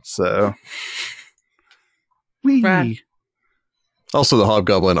 So, also the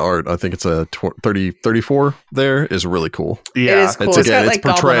hobgoblin art, I think it's a 34 there, is really cool. Yeah, it is cool. It's got like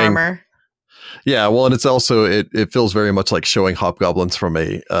goblin armor. Yeah, well, and it's also it feels very much like showing hobgoblins from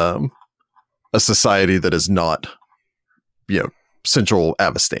a society that is not, Central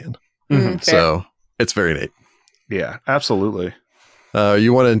Avestan. So it's very neat. Yeah, absolutely.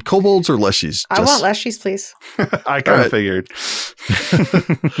 You want kobolds or leshies? I want leshies, please. I kind of figured.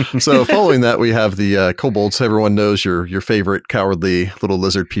 So following that, we have the kobolds. Everyone knows your favorite cowardly little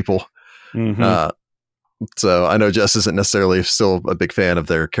lizard people. So I know Jess isn't necessarily still a big fan of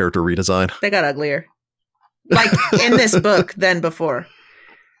their character redesign. They got uglier, like in this book than before.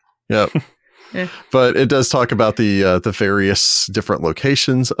 Yep. Yeah. But it does talk about the various different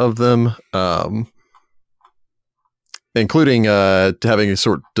locations of them. including having a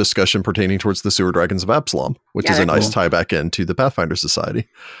sort of discussion pertaining towards the Sewer Dragons of Absalom, which is a nice tie back into the Pathfinder Society.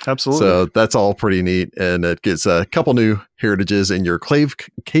 Absolutely. So that's all pretty neat. And it gets a couple new heritages in your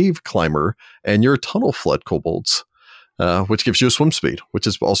cave climber and your tunnel flood kobolds, which gives you a swim speed, which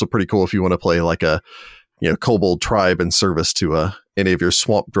is also pretty cool if you want to play like a kobold tribe in service to any of your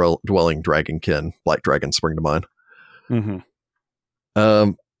swamp dwelling dragonkin. Black dragons spring to mind.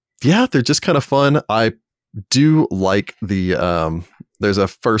 Mm-hmm. Yeah, they're just kind of fun. I do like the there's a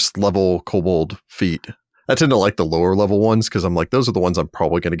first level kobold feat. I tend to like the lower level ones because I'm like, those are the ones I'm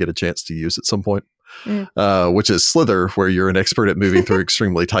probably going to get a chance to use at some point. Which is Slither, where you're an expert at moving through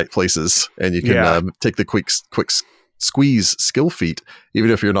extremely tight places, and you can take the quick squeeze skill feat,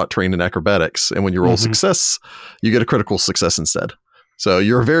 even if you're not trained in acrobatics. And when you roll success, you get a critical success instead. So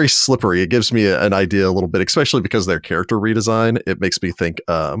you're very slippery. It gives me an idea a little bit, especially because their character redesign. It makes me think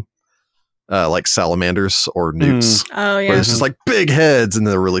like salamanders or newts. Oh yeah, where it's just like big heads and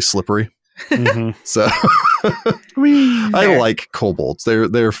they're really slippery. So I like kobolds.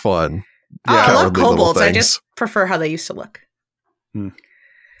 They're fun. I love kobolds. I just prefer how they used to look.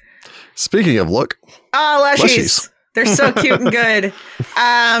 Speaking of look, leshies. They're so cute and good.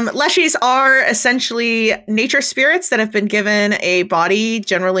 Leshies are essentially nature spirits that have been given a body,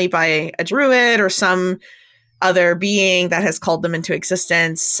 generally by a druid or some other being that has called them into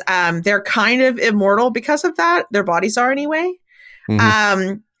existence. They're kind of immortal because of that. Their bodies are anyway.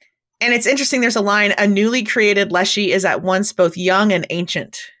 And it's interesting. There's a line, a newly created Leshy is at once both young and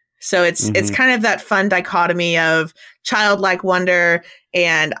ancient. So it's kind of that fun dichotomy of childlike wonder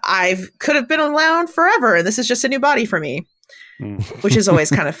and could have been around forever. And this is just a new body for me, which is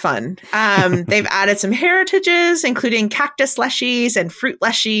always kind of fun. They've added some heritages, including cactus leshies and fruit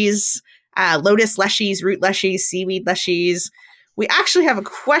leshies, lotus leshies, root leshies, seaweed leshies. We actually have a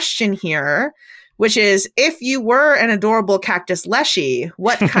question here, which is, if you were an adorable cactus leshy,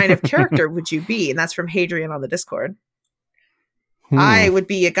 what kind of character would you be? And that's from Hadrian on the Discord. I would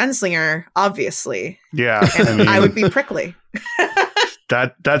be a gunslinger, obviously. Yeah. And I would be prickly.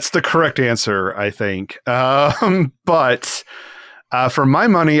 That's the correct answer, I think. But for my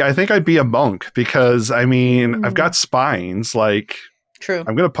money, I think I'd be a monk because, I've got spines. Like, true.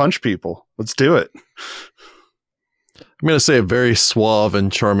 I'm going to punch people. Let's do it. I'm going to say a very suave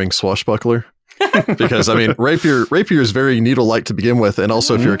and charming swashbuckler. Because rapier is very needle-like to begin with, and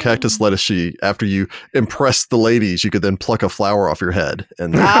also if you're a cactus lettuce, after you impress the ladies, you could then pluck a flower off your head.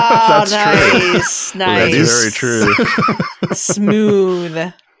 And that's nice, true. nice, that's very true. Smooth.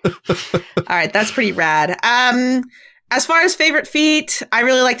 All right, that's pretty rad. As far as favorite feat, I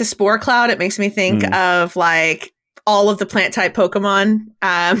really like the spore cloud. It makes me think of like all of the plant type Pokemon,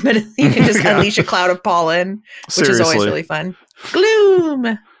 but you can just unleash a cloud of pollen, which is always really fun.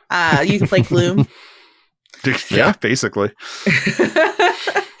 Gloom. You can play Gloom. Yeah, basically.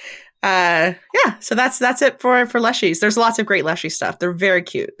 So that's it for Leshies. There's lots of great Leshy stuff. They're very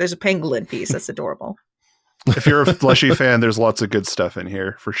cute. There's a pangolin piece that's adorable. If you're a Leshy fan, there's lots of good stuff in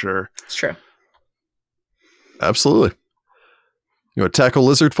here for sure. It's true. Absolutely. You want to tackle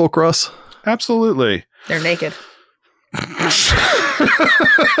lizard folk, Ross? Absolutely. They're naked.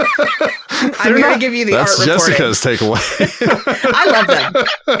 I'm going to give you the art reporting. That's Jessica's takeaway. I love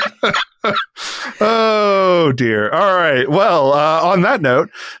them. Oh dear. All right. Well, on that note,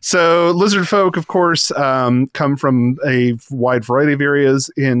 so lizard folk, of course, come from a wide variety of areas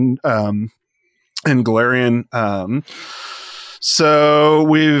in Golarion. So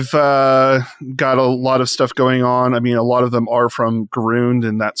we've got a lot of stuff going on. A lot of them are from Garund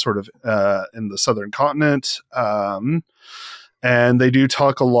and that sort of in the southern continent. And they do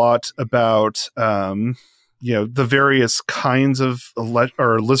talk a lot about, the various kinds of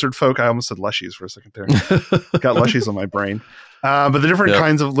lizard folk. I almost said leshies for a second there. Got leshies on my brain. But the different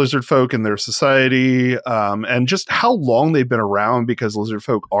kinds of lizard folk in their society, and just how long they've been around, because lizard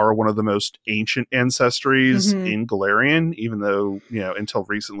folk are one of the most ancient ancestries in Golarion, even though, until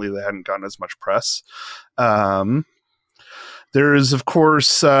recently they hadn't gotten as much press. There is, of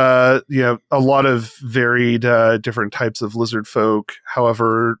course, a lot of varied different types of lizard folk.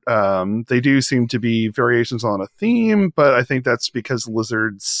 However, they do seem to be variations on a theme, but I think that's because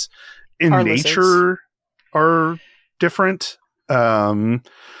lizards in nature are different. They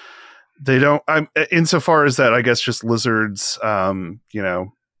don't, insofar as that, I guess just lizards, tend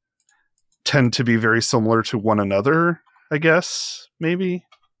to be very similar to one another, I guess, maybe.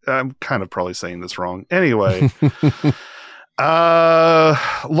 I'm kind of probably saying this wrong. Anyway.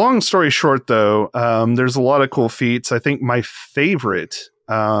 Long story short, though, there's a lot of cool feats. I think my favorite,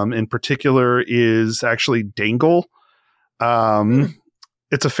 in particular, is actually Dangle.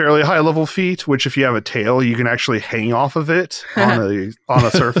 it's a fairly high level feat, which if you have a tail, you can actually hang off of it on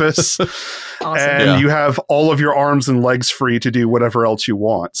a surface. Awesome. And you have all of your arms and legs free to do whatever else you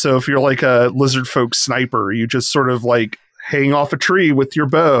want. So if you're like a lizard folk sniper, you just sort of like hang off a tree with your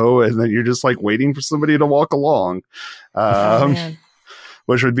bow, and then you're just like waiting for somebody to walk along,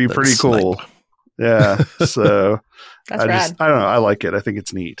 which would be pretty cool. Yeah. So That's rad. I don't know. I like it. I think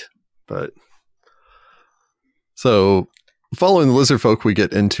it's neat. But so following the lizard folk, we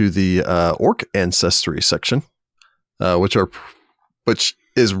get into the orc ancestry section, which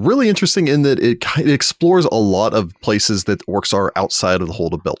is really interesting in that it explores a lot of places that orcs are outside of the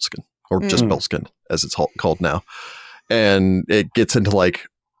Hold of Belskin, or just Belskin as it's called now. And it gets into like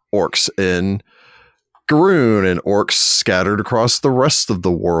orcs in Garoon and orcs scattered across the rest of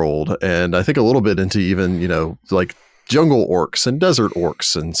the world. And I think a little bit into even, like jungle orcs and desert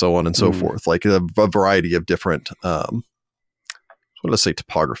orcs and so on and so forth. Like a variety of different, I want to say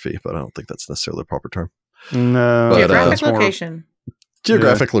topography, but I don't think that's necessarily the proper term. No. But, geographic location.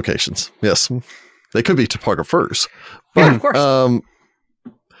 Geographic locations. Yes. They could be topographers. But, yeah, of course.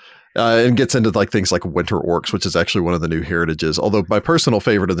 And gets into like things like winter orcs, which is actually one of the new heritages. Although my personal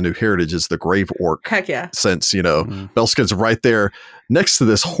favorite of the new heritage is the grave orc. Heck yeah. Since, Belskin's right there next to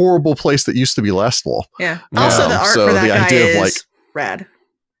this horrible place that used to be Lastwall. Yeah. Also, the art for that guy is like rad.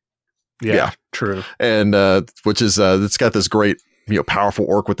 Yeah, true. And which is it's got this great, powerful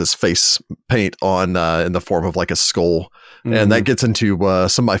orc with this face paint on in the form of like a skull. And that gets into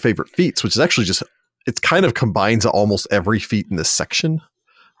some of my favorite feats, which is actually just, it kind of combines almost every feat in this section,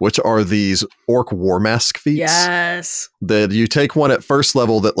 which are these orc war mask feats. Yes. That you take one at first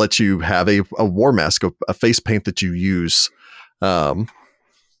level that lets you have a war mask, a face paint that you use. Or,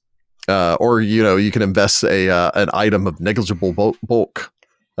 you can invest an item of negligible bulk.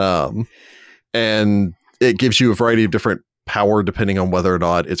 And it gives you a variety of different power depending on whether or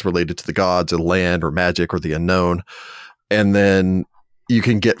not it's related to the gods or land or magic or the unknown. And then you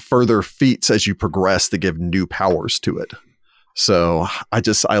can get further feats as you progress to give new powers to it. So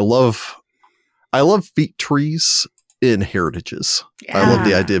I love feat trees in heritages. Yeah. I love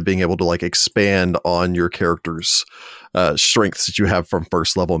the idea of being able to like expand on your character's strengths that you have from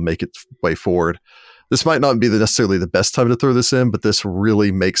first level and make it way forward. This might not be necessarily the best time to throw this in, but this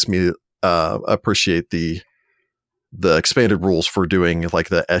really makes me appreciate the expanded rules for doing like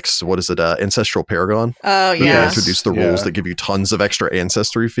the Ancestral Paragon. Oh yeah. Introduce the rules that give you tons of extra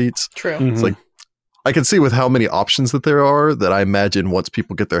ancestry feats. True. It's like, I can see with how many options that there are that I imagine once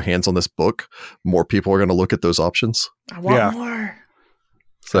people get their hands on this book, more people are going to look at those options. I want more.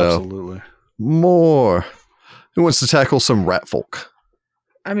 So, absolutely. More. Who wants to tackle some rat folk?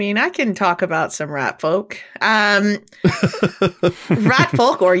 I mean, I can talk about some rat folk. Rat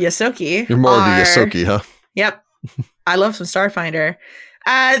folk or Ysoki. You're more of a Ysoki, huh? Yep. I love some Starfinder.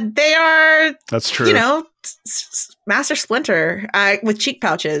 They are, that's true. Master Splinter with cheek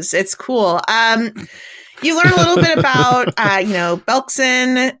pouches. It's cool. You learn a little bit about,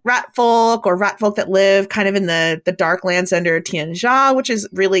 Belkzen rat folk or rat folk that live kind of in the dark lands under Tianjia, which is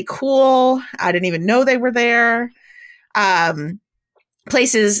really cool. I didn't even know they were there.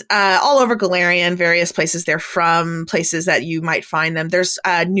 Places all over Golarion, various places they're from, places that you might find them. There's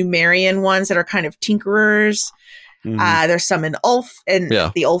Numerian ones that are kind of tinkerers. There's some in the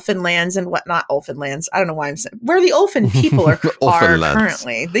Ulfin lands and whatnot. Ulfin lands. I don't know why I'm saying where the Ulfin people are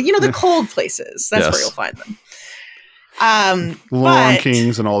currently. The cold places. That's where you'll find them. Lenorm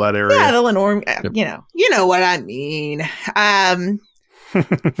Kings and all that area. Yeah, the Lenorm. You know what I mean.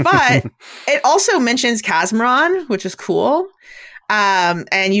 But it also mentions Khazmaron, which is cool.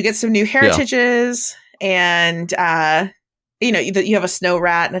 And you get some new heritages, and you have a snow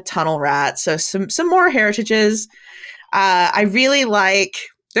rat and a tunnel rat, so some more heritages. I really like.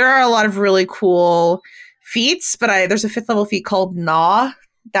 There are a lot of really cool feats, but there's a 5th level feat called Gnaw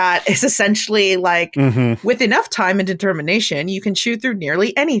that is essentially like with enough time and determination, you can chew through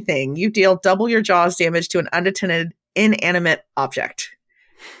nearly anything. You deal double your jaws damage to an unattended inanimate object.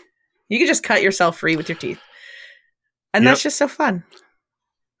 You can just cut yourself free with your teeth. And that's just so fun.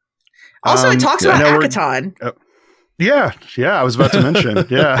 Also, it talks about Akaton. Yeah, I was about to mention.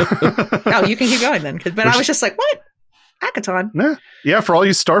 Yeah. Oh, you can keep going then. But I was just like, what? Akaton? Yeah, for all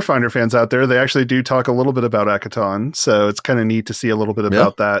you Starfinder fans out there, they actually do talk a little bit about Akaton. So it's kind of neat to see a little bit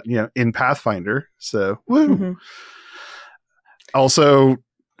about that, in Pathfinder. So, woo. Also,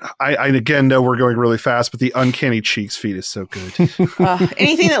 I again know we're going really fast, but the Uncanny Cheeks feat is so good.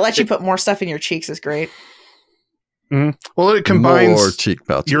 Anything that lets you put more stuff in your cheeks is great. Mm-hmm. Well, it combines more cheek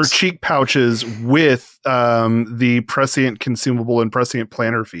pouches. Your cheek pouches with the prescient consumable and prescient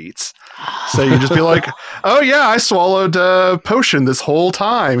planner feats. So you just be like, oh yeah, I swallowed a potion this whole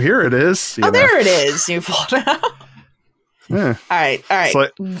time. Here it is. There it is. You pulled it out. Yeah. All right.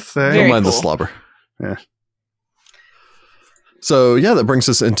 Don't mind the slobber. Yeah. So yeah, that brings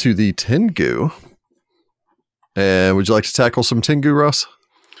us into the Tengu. And would you like to tackle some Tengu, Ross?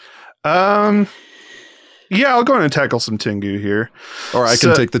 Yeah, I'll go ahead and tackle some Tengu here. Or I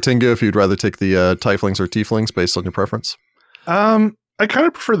can take the Tengu if you'd rather take the Tieflings or Tieflings based on your preference. I kind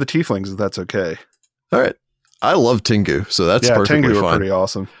of prefer the Tieflings if that's okay. All right. I love Tengu, so that's perfectly Tengu fine. are pretty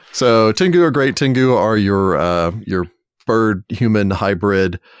awesome. So Tengu are great. Tengu are your bird-human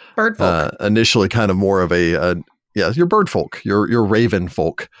hybrid. Bird folk. Initially kind of more of your bird folk, your raven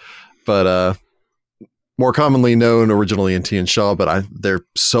folk. But more commonly known originally in Tian Sha, but they're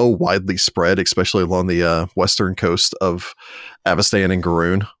so widely spread, especially along the western coast of Avestan and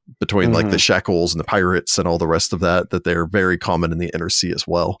Garoon, between like the Shackles and the pirates and all the rest of that they're very common in the inner sea as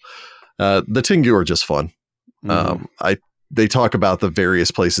well. The Tengu are just fun. They talk about the various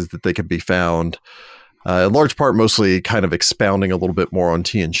places that they can be found, in large part mostly kind of expounding a little bit more on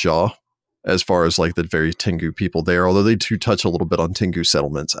Tian Sha as far as like the very Tengu people there, although they do touch a little bit on Tengu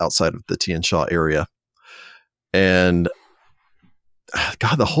settlements outside of the Tian Sha area. And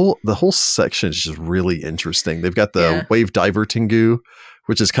God, the whole section is just really interesting. They've got the Wave Diver Tengu,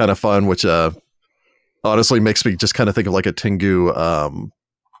 which is kind of fun, which honestly makes me just kind of think of like a Tengu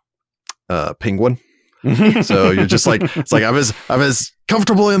penguin. So you're just like, it's like I'm as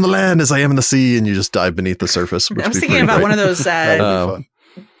comfortable in the land as I am in the sea, and you just dive beneath the surface. I was thinking about one of those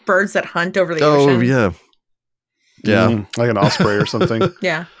birds that hunt over the ocean. Oh yeah, like an osprey or something.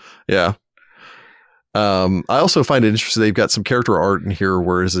 Yeah. I also find it interesting. They've got some character art in here,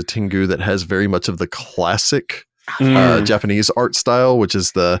 whereas a Tengu that has very much of the classic Japanese art style, which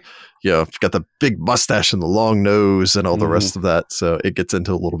is got the big mustache and the long nose and all the rest of that. So it gets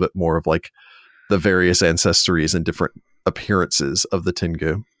into a little bit more of like the various ancestries and different appearances of the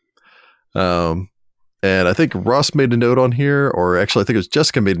Tengu. And I think Ross made a note on here, or actually I think it was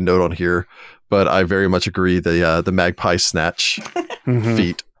Jessica made a note on here, but I very much agree. The magpie snatch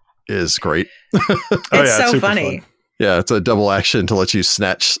feat is great. It's so funny. Fun. Yeah, it's a double action to let you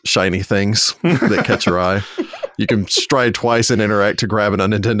snatch shiny things that catch your eye. You can stride twice and interact to grab an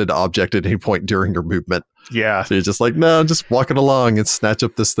unintended object at any point during your movement. Yeah. So you're just like, no, just walking along and snatch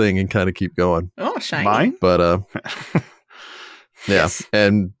up this thing and kind of keep going. Oh, shiny. Mine? But yeah.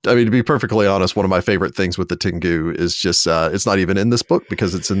 And I mean, to be perfectly honest, one of my favorite things with the Tengu is just it's not even in this book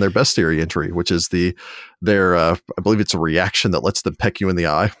because it's in their bestiary entry, which is their I believe it's a reaction that lets them peck you in the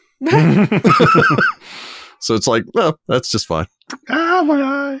eye. So it's like, well, that's just fine. My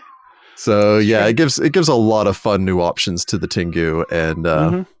eye. So yeah, it gives a lot of fun new options to the Tengu,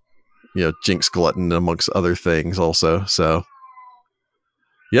 and Jinx Glutton amongst other things also. So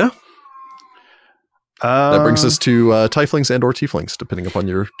yeah, that brings us to Tieflings and or Tieflings, depending upon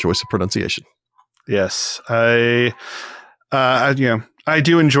your choice of pronunciation. Yes, I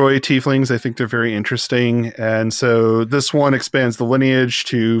do enjoy Tieflings. I think they're very interesting. And so this one expands the lineage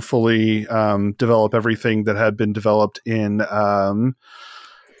to fully develop everything that had been developed in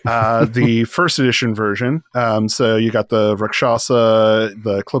the first edition version. So you got the Rakshasa,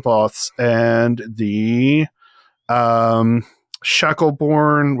 the Qliphoths, and the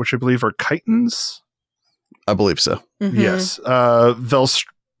Shackleborn, which I believe are Chitons. I believe so. Mm-hmm. Yes.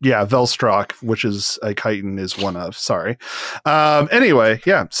 Velstrak, which is a chitin, is one of. Sorry. Anyway,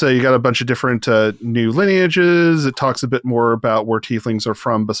 yeah. So you got a bunch of different new lineages. It talks a bit more about where Tieflings are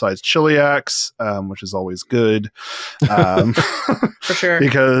from besides Chiliacs, which is always good. For sure.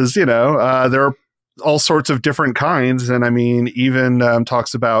 Because, there are all sorts of different kinds. And I mean, even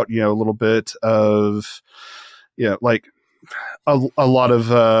talks about, a little bit of, like a lot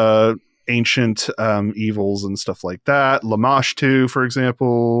of ancient evils and stuff like that. Lamashtu, for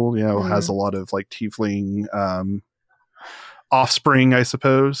example, has a lot of like tiefling offspring, I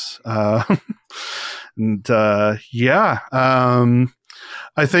suppose. And I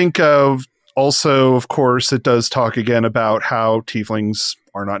think also, of course, it does talk again about how tieflings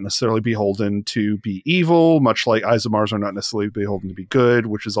are not necessarily beholden to be evil, much like Isomars are not necessarily beholden to be good,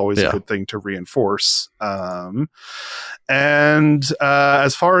 which is always a good thing to reinforce. And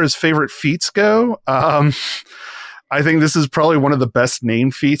as far as favorite feats go, I think this is probably one of the best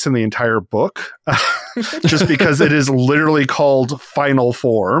named feats in the entire book, just because it is literally called Final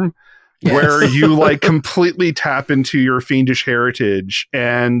Form. Yes. Where you like completely tap into your fiendish heritage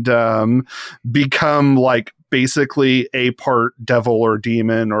and become like basically a part devil or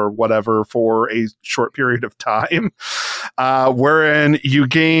demon or whatever for a short period of time, wherein you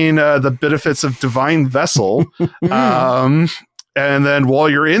gain the benefits of Divine Vessel. And then while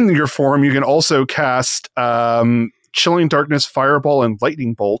you're in your form, you can also cast Chilling Darkness, Fireball, and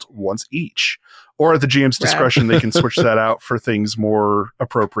Lightning Bolt once each. Or at the GM's discretion, they can switch that out for things more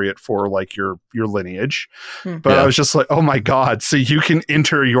appropriate for like your lineage. But I was just like, oh my God, so you can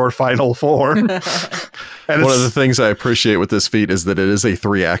enter your final form. And one of the things I appreciate with this feat is that it is a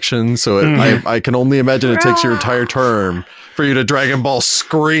 3 action. So I can only imagine it takes your entire turn for you to Dragon Ball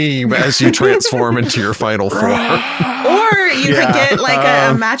scream as you transform into your final form. Or you could get like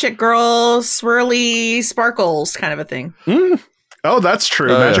a Magic Girl swirly sparkles kind of a thing. Oh, that's true.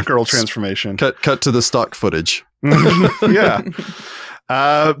 Magic Girl transformation. Cut to the stock footage. Yeah.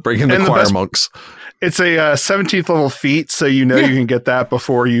 Bring in the choir monks. It's a 17th level feat, so you can get that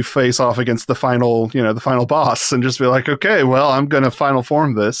before you face off against the final boss, and just be like, okay, well, I'm going to final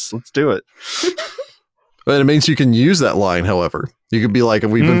form this. Let's do it. But it means you can use that line, however. You could be like,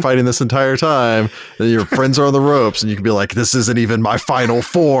 we've been fighting this entire time, and your friends are on the ropes, and you can be like, this isn't even my final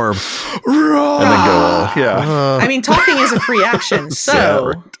form. And then go, I mean, talking is a free action,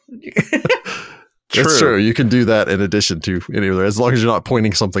 so... It's true. You can do that in addition to any other, as long as you're not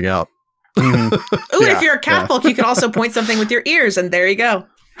pointing something out. If you're a catfolk, you can also point something with your ears, and there you go.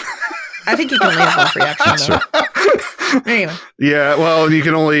 I think you can only have one free action, though. Anyway. Yeah, well, you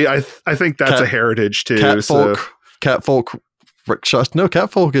can only... I think that's a heritage, too. Catfolk... Catfolk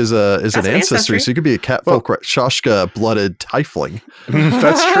is an ancestry, so you could be a Catfolk Rakshashka blooded tiefling.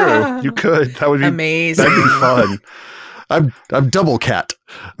 That's true. You could. That would be amazing. That'd be fun. I'm double cat.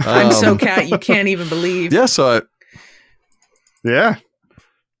 I'm so cat you can't even believe. Yeah,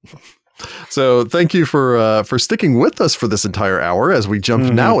 So thank you for sticking with us for this entire hour as we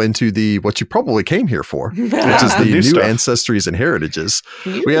jump now into what you probably came here for, which is the new ancestries and heritages.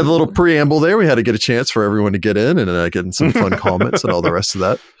 We had a little preamble there. We had to get a chance for everyone to get in and get in some fun comments and all the rest of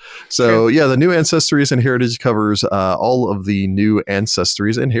that. So the new ancestries and heritage covers all of the new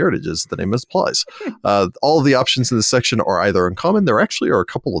ancestries and heritages. The name applies. All of the options in this section are either uncommon. There actually are a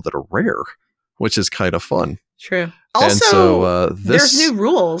couple that are rare, which is kind of fun. True. Also, there's new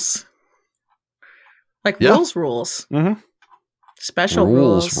rules. Like rules. Mm-hmm. Special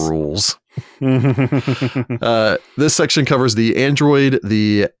rules. This section covers the android,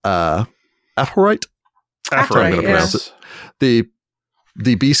 the Aphorite. I'm going to pronounce it. The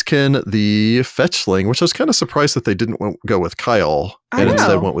Beastkin, the Fetchling, which I was kind of surprised that they didn't go with Kyle and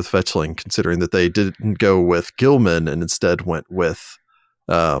instead went with Fetchling, considering that they didn't go with Gilman and instead went with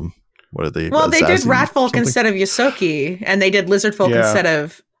what are they? Well, they did Ratfolk instead of Yosoki, and they did Lizardfolk instead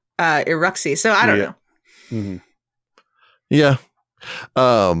of Iruxi. So I don't know. Mm-hmm. Yeah.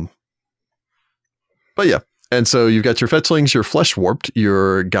 But yeah. And so you've got your Fetchlings, your Flesh Warped,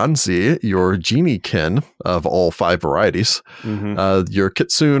 your Ganzi, your Geniekin of all 5 varieties, your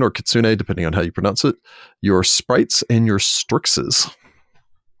Kitsune or Kitsune, depending on how you pronounce it, your Sprites, and your Strixes.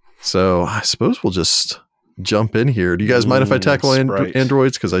 So I suppose we'll just jump in here. Do you guys mind if I tackle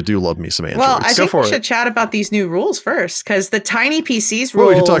androids? Because I do love me some androids. Well, I think we should chat about these new rules first, because the tiny PCs rules... Well,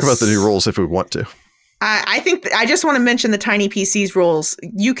 we can talk about the new rules if we want to. I think I just want to mention the tiny PCs rules.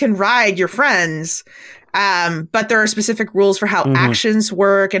 You can ride your friends, but there are specific rules for how actions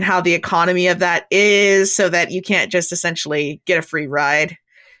work and how the economy of that is, so that you can't just essentially get a free ride.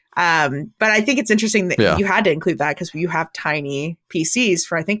 But I think it's interesting that you had to include that because you have tiny PCs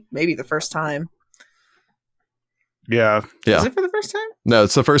for, I think, maybe the first time. Yeah. Is it for the first time? No,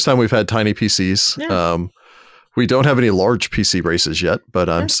 it's the first time we've had tiny PCs. Yeah. We don't have any large PC races yet, but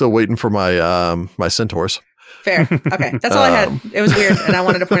I'm still waiting for my my centaurs. Fair. Okay. That's all I had. It was weird, and I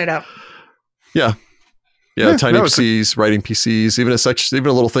wanted to point it out. Yeah, tiny PCs, riding PCs, even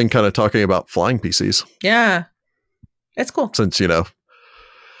a little thing kind of talking about flying PCs. Yeah. It's cool. Since,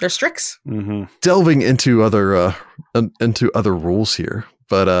 they're Strix. Delving into other rules here.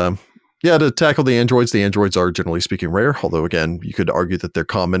 But to tackle the androids are generally speaking rare, although again, you could argue that they're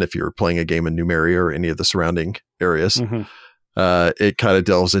common if you're playing a game in Numeria or any of the surrounding areas. It kind of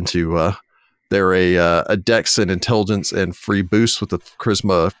delves into they're a dex and intelligence and free boost with the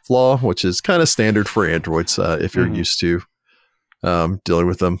charisma flaw, which is kind of standard for androids if you're used to dealing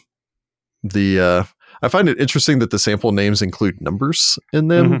with them. I find it interesting that the sample names include numbers in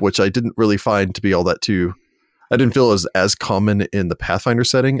them, which I didn't really find to be all that too. I didn't feel as common in the Pathfinder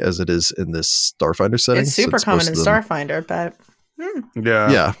setting as it is in this Starfinder setting. It's super common in Starfinder, but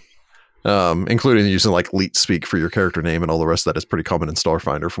including using like leet speak for your character name and all the rest of that is pretty common in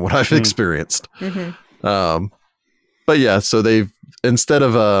Starfinder from what I've experienced. But yeah, so they've instead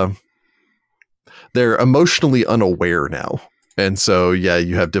of they're emotionally unaware now. And so, yeah,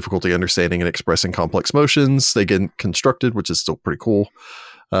 you have difficulty understanding and expressing complex motions. They get constructed, which is still pretty cool.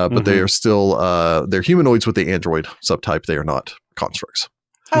 But they are still, they're humanoids with the android subtype. They are not constructs.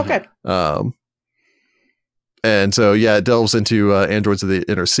 Oh, good. And so, yeah, it delves into androids of the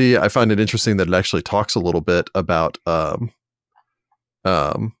inner sea. I find it interesting that it actually talks a little bit about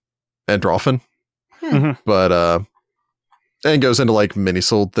Androphon. But, and goes into like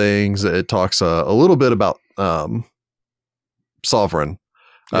mini-sold things. It talks a little bit about Sovereign,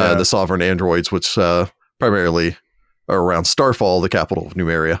 the Sovereign androids, which primarily are around Starfall, the capital of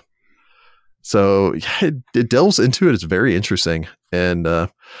Numeria. So yeah, it delves into it. It's very interesting. And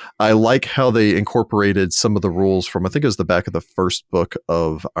I like how they incorporated some of the rules from, I think it was the back of the first book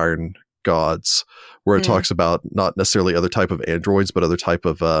of Iron Gods, where it talks about not necessarily other type of androids, but other type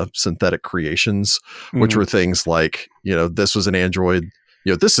of synthetic creations, which were things like, this was an android,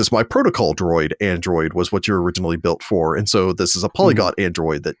 this is my protocol droid android was what you're originally built for. And so this is a polyglot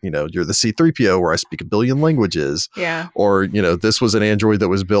android that, you're the C-3PO where I speak a billion languages. Yeah. Or, this was an android that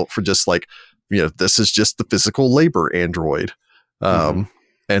was built for just like, this is just the physical labor android. And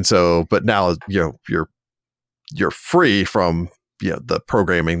so, but now, you're free from, the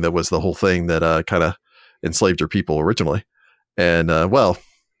programming that was the whole thing that kind of enslaved your people originally. And well,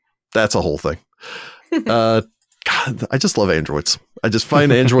 that's a whole thing. God, I just love androids. I just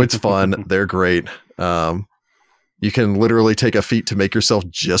find androids fun. They're great. You can literally take a feat to make yourself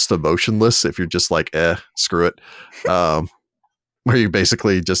just emotionless if you're just like, screw it. Where you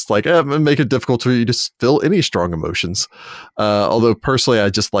basically just like, make it difficult for you to feel any strong emotions. Although personally, I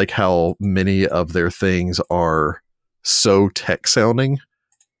just like how many of their things are so tech sounding,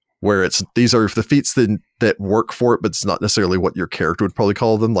 where these are the feats that work for it, but it's not necessarily what your character would probably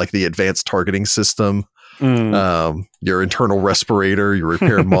call them, like the advanced targeting system, your internal respirator, your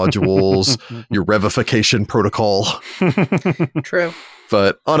repair modules, your revivification protocol. True.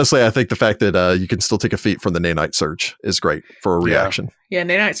 But honestly, I think the fact that you can still take a feat from the nanite surge is great for a reaction. Yeah,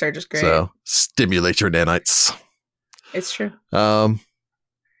 nanite surge is great. So stimulate your nanites. It's true.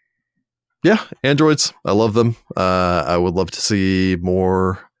 Yeah, androids. I love them. I would love to see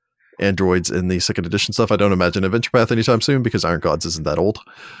more androids in the second edition stuff. I don't imagine Adventure Path anytime soon because Iron Gods isn't that old.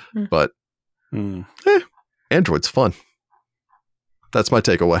 But androids fun. That's my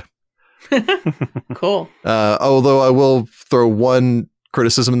takeaway. Cool. Although I will throw one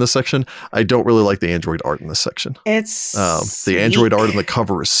criticism in this section. I don't really like the android art in this section. It's the android art on the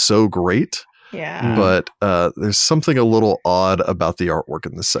cover is so great. Yeah. But there's something a little odd about the artwork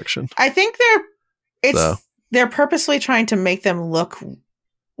in this section. I think they're purposely trying to make them look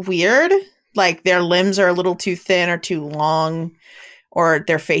weird. Like their limbs are a little too thin or too long, or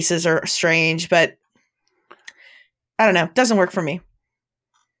their faces are strange, but I don't know. It doesn't work for me.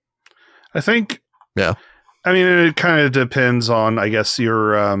 I think, yeah. I mean, it kind of depends on, I guess,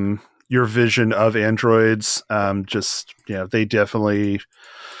 your vision of androids. They definitely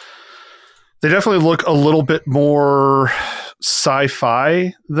look a little bit more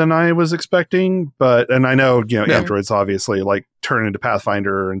sci-fi than I was expecting. And I know, androids obviously like turn into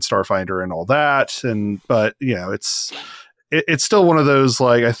Pathfinder and Starfinder and all that. But it's still one of those,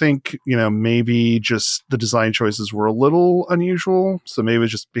 like, I think, maybe just the design choices were a little unusual. So maybe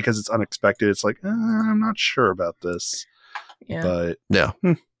it's just because it's unexpected. It's like, I'm not sure about this. Yeah. But yeah.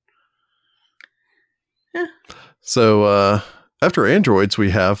 So after androids,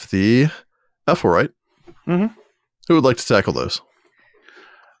 we have the Ephelright. Who would like to tackle those?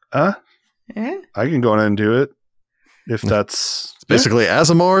 I can go on and do it. If that's it's basically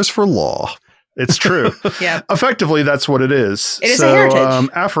Aasimars for law. It's true. Yeah. Effectively, that's what it is. It is a heritage.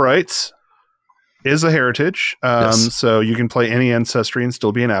 Aphorites is a heritage. Yes. So you can play any ancestry and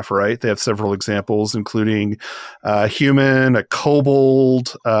still be an Aphorite. They have several examples, including a human, a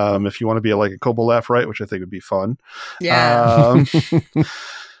kobold. If you want to be like a kobold Aphorite, which I think would be fun. Yeah.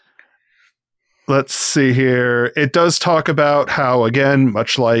 Let's see here. It does talk about how, again,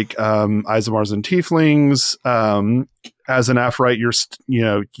 much like Aasimars and Tieflings, as an Aphorite,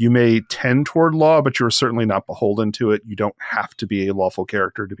 you may tend toward law, but you're certainly not beholden to it. You don't have to be a lawful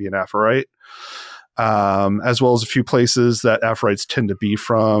character to be an Aphorite. As well as a few places that Aphorites tend to be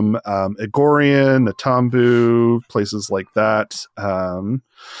from, Egorian, Natambu, places like that.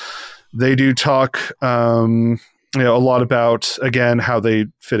 They do talk a lot about, again, how they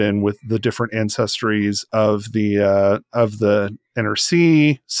fit in with the different ancestries of the Inner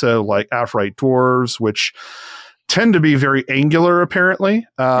Sea. So like Aphorite dwarves, which tend to be very angular, apparently, which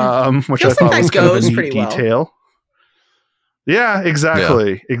I thought was kind of a neat detail. Well. Yeah,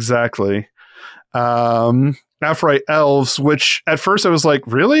 exactly. Aphorite elves, which at first I was like,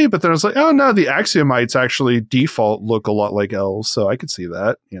 really? But then I was like, oh no, the Axiomites actually default look a lot like elves, so I could see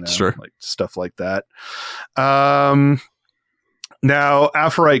that, sure. Like stuff like that. Now,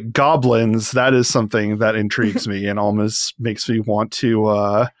 Aphorite goblins, that is something that intrigues me and almost makes me want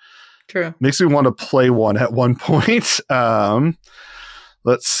to play one at one point.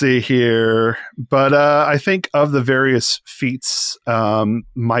 Let's see here. But I think of the various feats,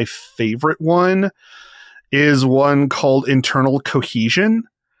 my favorite one is one called Internal Cohesion,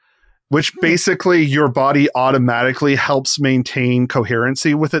 which basically your body automatically helps maintain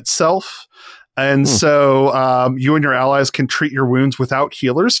coherency with itself. And so you and your allies can treat your wounds without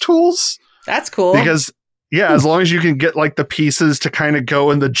healer's tools. That's cool. Because, as long as you can get like the pieces to kind of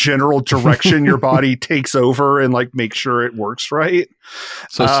go in the general direction your body takes over and like make sure it works right.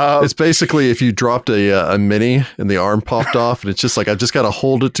 So it's basically if you dropped a mini and the arm popped off, and it's just like, I've just got to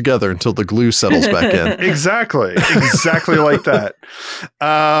hold it together until the glue settles back in. Exactly like that.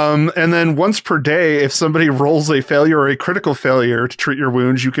 And then once per day, if somebody rolls a failure or a critical failure to treat your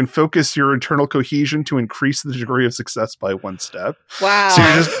wounds, you can focus your internal cohesion to increase the degree of success by 1 step. Wow. So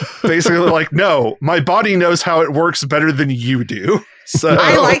you're just basically like, no, my body knows how it works better than you do. So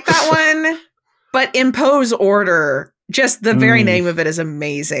I like that one, but impose order. Just the very name of it is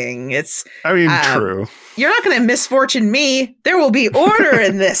amazing. True. You're not going to misfortune me. There will be order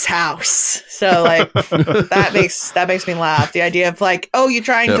in this house. So like that makes me laugh. The idea of like, oh, you're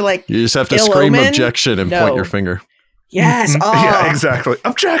trying to like, you just have to scream objection and point your finger. Yes. Oh, yeah, exactly.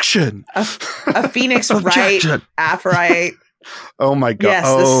 Objection. A Phoenix Wright Aphorite. Oh my god! Yes,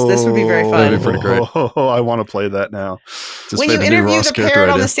 this would be very fun. That'd be pretty great. I want to play that now. When you interview the parrot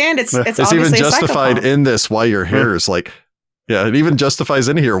on the stand, it's even justified in this why your hair is like, it even justifies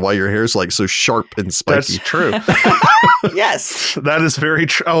in here why your hair is like so sharp and spiky. That's true. Yes, that is very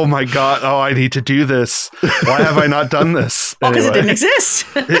true. Oh my god! Oh, I need to do this. Why have I not done this? Because it didn't exist.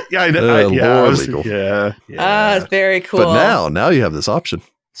 It's very cool. But now you have this option.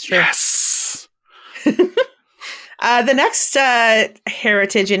 Yes. The next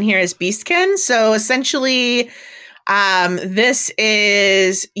heritage in here is Beastkin. So essentially, this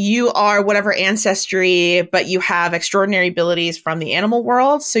is you are whatever ancestry, but you have extraordinary abilities from the animal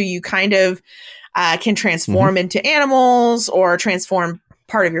world. So you kind of can transform into animals or transform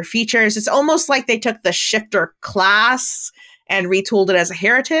part of your features. It's almost like they took the shifter class and retooled it as a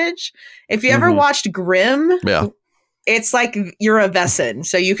heritage. If you ever watched Grimm, it's like you're a Vesson.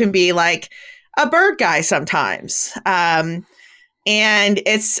 So you can be like a bird guy sometimes. And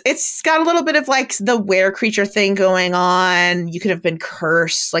it's got a little bit of like the were creature thing going on. You could have been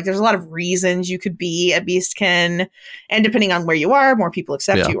cursed. Like there's a lot of reasons you could be a beastkin. And depending on where you are, more people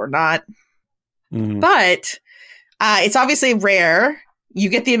accept you or not. But it's obviously rare. You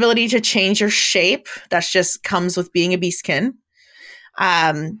get the ability to change your shape. That's just comes with being a beastkin.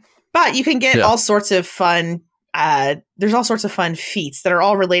 But you can get all sorts of fun there's all sorts of fun feats that are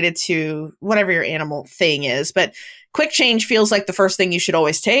all related to whatever your animal thing is. But quick change feels like the first thing you should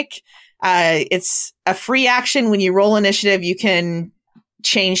always take. It's a free action. When you roll initiative, you can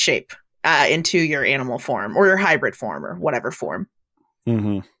change shape into your animal form or your hybrid form or whatever form.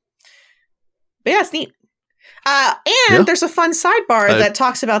 But yeah, it's neat. And there's a fun sidebar that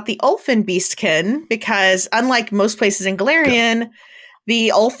talks about the Ulfin Beastkin, because unlike most places in Golarion,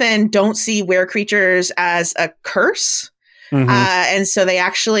 the Ulfin don't see were creatures as a curse. And so they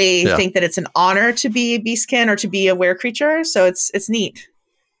actually think that it's an honor to be a beastkin or to be a were creature. So it's neat.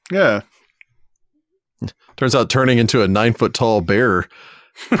 Yeah. Turns out turning into a 9-foot tall bear,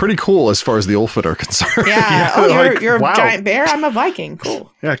 pretty cool as far as the Ulfin are concerned. Yeah. You're a giant bear. I'm a Viking.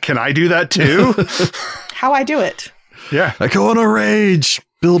 Cool. Yeah. Can I do that too? How I do it. Yeah. I go on a rage,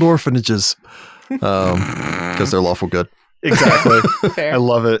 build orphanages, because they're lawful good. Exactly. I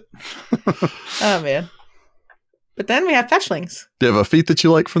love it. Oh man. But then we have fetchlings. Do you have a feat that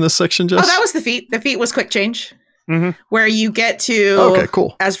you like from this section, Jess? Oh, that was the feat. The feat was quick change, where you get to,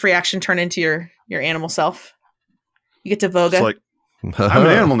 cool. as free action, turn into your animal self. You get to Voga. It's like, I'm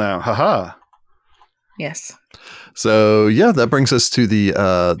an animal now. Haha. Yes. So yeah, that brings us to the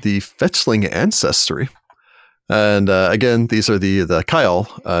fetchling ancestry. And again, these are the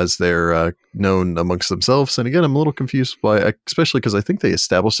Kyle, as they're known amongst themselves. And again, I'm a little confused by, especially because I think they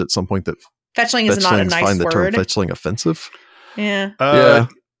established at some point that fetchling is not a nice find word. The term fetchling offensive. Yeah. So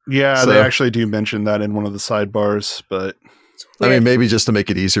they actually do mention that in one of the sidebars, but I mean, maybe just to make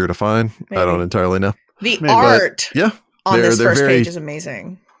it easier to find. Maybe. I don't entirely know. The art on this first very, page is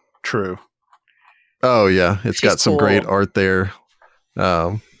amazing. True. Oh yeah, She's got some great art there.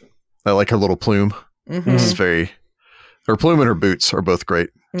 I like her little plume. This is her plume and her boots are both great.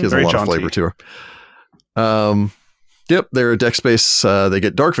 She has a lot of flavor to her. Yep, they're a dex base. They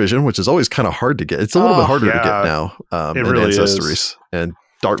get dark vision, which is always kind of hard to get. It's a little bit harder to get now it really Ancestries. Is. And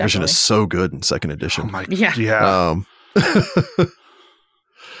dark vision is so good in second edition. Oh my yeah.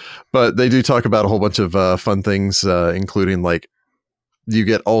 But they do talk about a whole bunch of fun things, including like you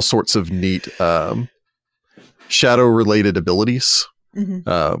get all sorts of neat shadow-related abilities.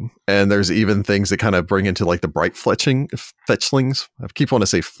 Mm-hmm. And there's even things that kind of bring into like the bright fetchlings. I keep wanting to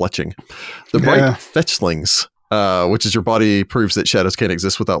say fletching. The bright fetchlings, which is your body proves that shadows can't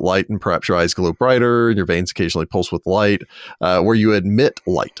exist without light, and perhaps your eyes glow brighter and your veins occasionally pulse with light, where you emit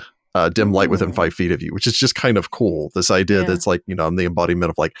light, dim light within 5 feet of you, which is just kind of cool. This idea that's like, I'm the embodiment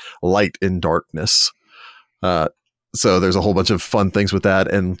of like light in darkness. So there's a whole bunch of fun things with that,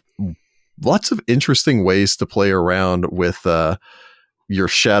 and lots of interesting ways to play around with your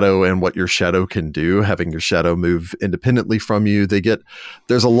shadow and what your shadow can do, having your shadow move independently from you.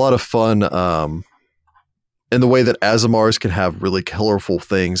 There's a lot of fun in the way that Aasimars can have really colorful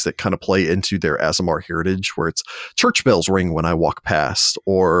things that kind of play into their Aasimar heritage, where it's church bells ring when I walk past,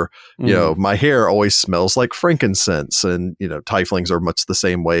 or, my hair always smells like frankincense. And, tieflings are much the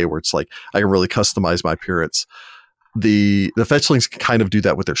same way, where it's like, I can really customize my appearance. The fetchlings kind of do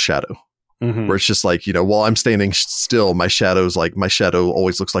that with their shadow. Mm-hmm. Where it's just like, while I'm standing still, my shadow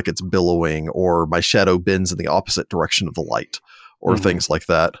always looks like it's billowing, or my shadow bends in the opposite direction of the light, or things like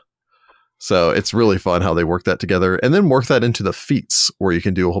that. So it's really fun how they work that together, and then work that into the feats, where you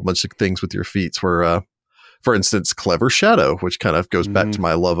can do a whole bunch of things with your feats, where, for instance, Clever Shadow, which kind of goes back to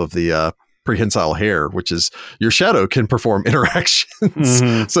my love of the prehensile hair, which is your shadow can perform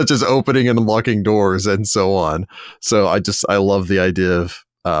interactions such as opening and unlocking doors and so on. So I love the idea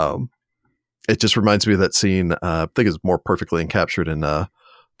of, it just reminds me of that scene. I think it's more perfectly encaptured in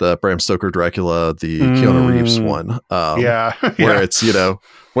the Bram Stoker Dracula, the Keanu Reeves one. Where it's,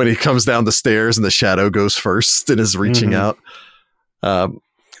 when he comes down the stairs and the shadow goes first and is reaching out. I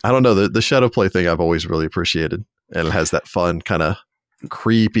don't know. The shadow play thing I've always really appreciated. And it has that fun kind of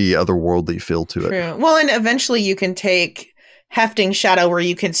creepy, otherworldly feel to it. True. Well, and eventually you can take Hefting Shadow, where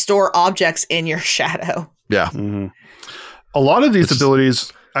you can store objects in your shadow. Yeah. Mm-hmm. A lot of these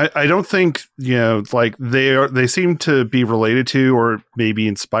abilities, I don't think, they seem to be related to, or maybe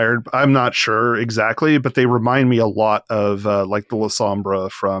inspired. I'm not sure exactly, but they remind me a lot of like the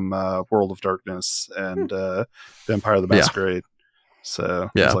Lasombra from World of Darkness and Vampire the Masquerade. So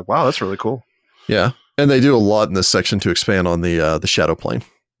I was like, wow, that's really cool. Yeah. And they do a lot in this section to expand on the shadow plane.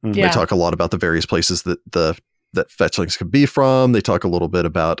 Mm-hmm. They talk a lot about the various places that that fetchlings could be from. They talk a little bit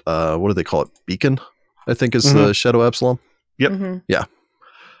about, what do they call it? Beacon, I think is the Shadow Absalom. Yep. Mm-hmm. Yeah.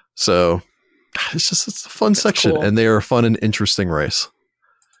 So it's a fun section, cool. And they are a fun and interesting race.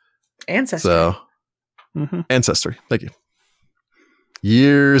 Ancestry. So Ancestry. Thank you.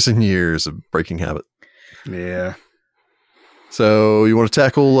 Years and years of breaking habit. Yeah. So you want to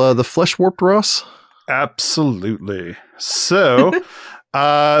tackle the Flesh Warped, Ross? Absolutely. So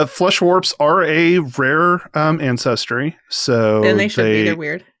Flesh Warps are a rare ancestry. So and they should be. They're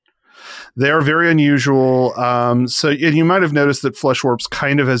weird. They are very unusual. And you might have noticed that Flesh Warps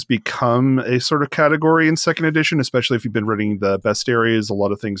kind of has become a sort of category in second edition, especially if you've been reading the best areas. A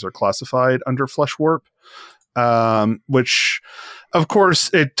lot of things are classified under Flesh Warp, which, of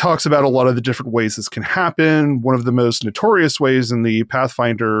course, it talks about a lot of the different ways this can happen. One of the most notorious ways in the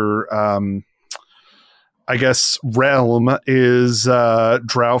Pathfinder, realm is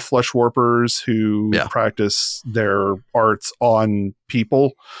drow flesh warpers who practice their arts on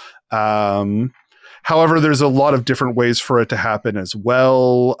people. However, there's a lot of different ways for it to happen as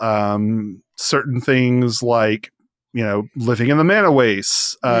well. Certain things like, living in the mana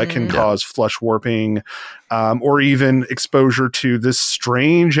wastes can cause flesh warping, or even exposure to this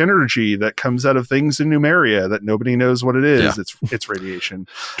strange energy that comes out of things in Numeria that nobody knows what it is. Yeah. It's radiation.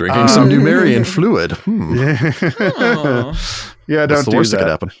 Drinking some Numerian fluid. Yeah, don't do that. That could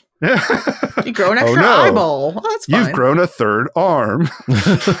happen. You grow an extra eyeball. Oh, that's fine. You've grown a third arm.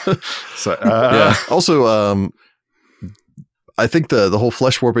 Also, I think the whole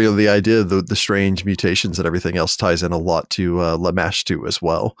flesh warping of the idea, the strange mutations and everything else ties in a lot to Lamash 2 as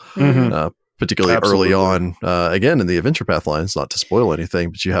well. Particularly early on, again, in the Adventure Path lines, not to spoil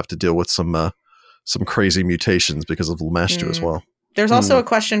anything, but you have to deal with some crazy mutations because of Lamash 2 as well. There's also a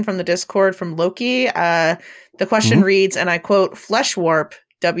question from the Discord from Loki. The question reads, and I quote, "Flesh warp,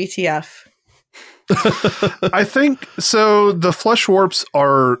 WTF?" I think so. The flesh warps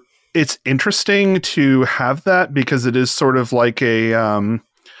are, it's interesting to have that because it is sort of like a,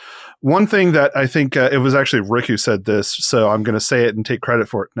 one thing that I think it was actually Rick who said this, so I'm going to say it and take credit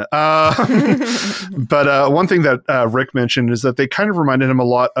for it. But one thing that Rick mentioned is that they kind of reminded him a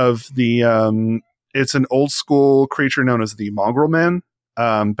lot of the it's an old school creature known as the Mongrel Men.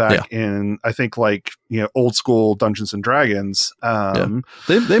 Back in, I think, like, old school Dungeons and Dragons.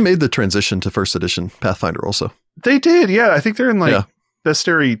 They made the transition to first edition Pathfinder also. They did, yeah. I think they're in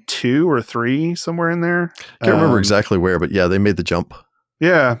Bestiary 2 or 3, somewhere in there. Can't remember exactly where, but yeah, they made the jump.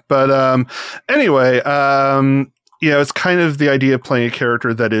 Yeah, but anyway, it's kind of the idea of playing a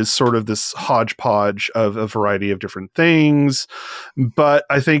character that is sort of this hodgepodge of a variety of different things, but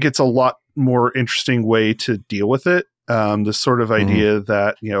I think it's a lot more interesting way to deal with it. The sort of idea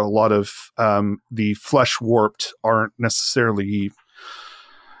that, a lot of the flesh warped aren't necessarily,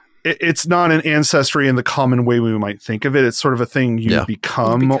 it's not an ancestry in the common way we might think of it. It's sort of a thing you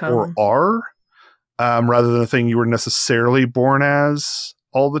become or are, rather than a thing you were necessarily born as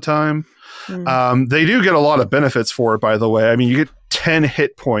all the time. They do get a lot of benefits for it, by the way. I mean, you get 10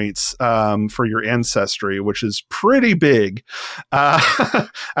 hit points for your ancestry, which is pretty big,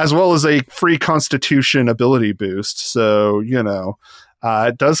 as well as a free constitution ability boost. So,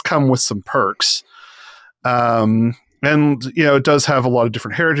 it does come with some perks. And, it does have a lot of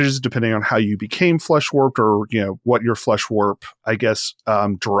different heritages depending on how you became flesh warped or, what your flesh warp, I guess,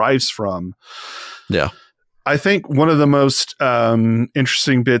 derives from. Yeah. I think one of the most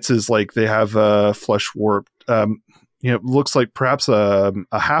interesting bits is like they have a flesh warp. Looks like perhaps a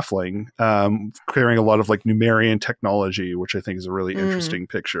halfling carrying a lot of like Numerian technology, which I think is a really interesting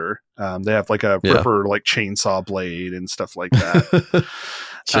picture. They have like a ripper, like chainsaw blade and stuff like that.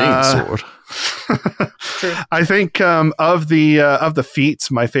 Chainsword. I think of the feats,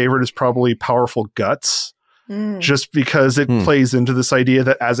 my favorite is probably Powerful Guts. Just because it plays into this idea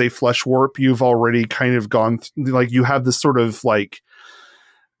that as a flesh warp, you've already kind of gone like you have this sort of like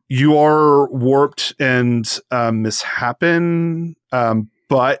you are warped and mishappen,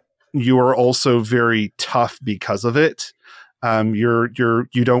 but you are also very tough because of it.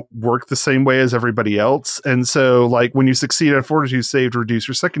 You don't work the same way as everybody else, and so like when you succeed on Fortitude save to reduce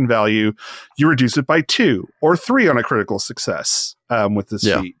your second value, you reduce it by 2 or 3 on a critical success with this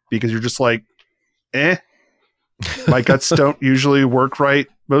feat because you're just like, my guts don't usually work right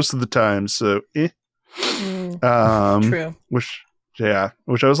most of the time, so true. Which I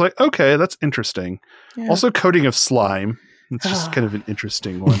was like, okay, that's interesting. Yeah. Also, Coating of Slime. It's just kind of an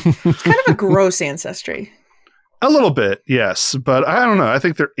interesting one. It's kind of a gross ancestry. A little bit, yes, but I don't know. I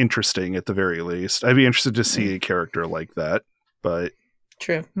think they're interesting at the very least. I'd be interested to see a character like that, but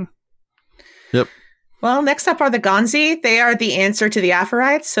true. Yep. Well, next up are the Gonzi. They are the answer to the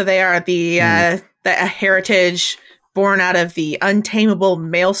Aphorites. So they are the heritage born out of the untamable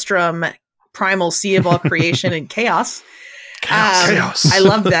maelstrom, primal sea of all creation and chaos. Chaos. I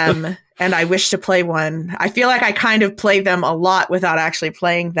love them, and I wish to play one. I feel like I kind of play them a lot without actually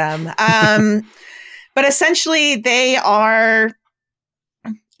playing them. But essentially, they are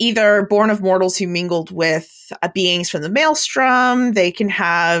either born of mortals who mingled with beings from the maelstrom. They can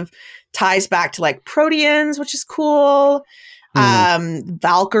have ties back to like Proteans, which is cool.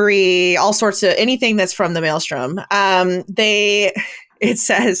 Valkyrie, all sorts of anything that's from the maelstrom. It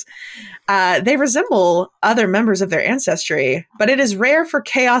says they resemble other members of their ancestry, but it is rare for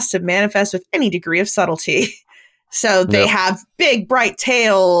chaos to manifest with any degree of subtlety. So they have big bright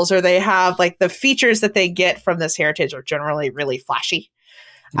tails, or they have like the features that they get from this heritage are generally really flashy.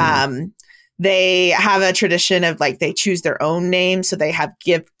 They have a tradition of like they choose their own name. So they have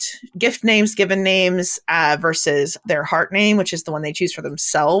gift names, given names versus their heart name, which is the one they choose for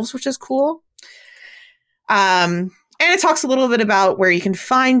themselves, which is cool. And it talks a little bit about where you can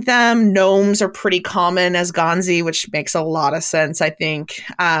find them. Gnomes are pretty common as Gonzi, which makes a lot of sense, I think.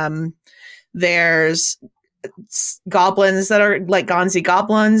 There's goblins that are like Gonzi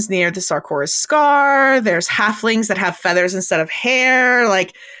goblins near the Sarkoris Scar. There's halflings that have feathers instead of hair.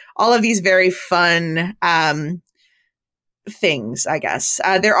 Like all of these very fun things, I guess.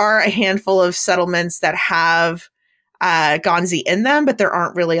 There are a handful of settlements that have Gonzi in them, but there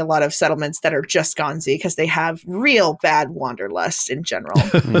aren't really a lot of settlements that are just Gonzi because they have real bad wanderlust in general,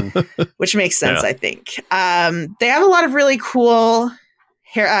 which makes sense, I think. They have a lot of really cool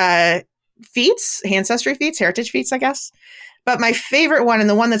feats, ancestry feats, heritage feats, I guess. But my favorite one, and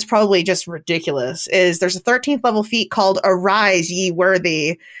the one that's probably just ridiculous, is there's a 13th level feat called Arise, Ye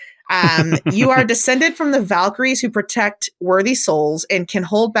Worthy. You are descended from the Valkyries who protect worthy souls and can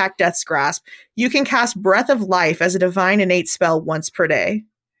hold back Death's grasp. You can cast Breath of Life as a divine innate spell once per day.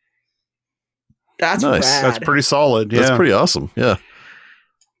 That's nice. Rad. That's pretty solid. Yeah. That's pretty awesome. Yeah.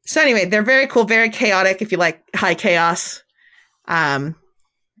 So anyway, they're very cool, very chaotic if you like high chaos. And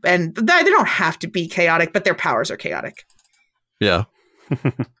they don't have to be chaotic, but their powers are chaotic. Yeah.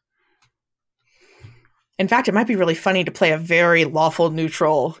 In fact, it might be really funny to play a very lawful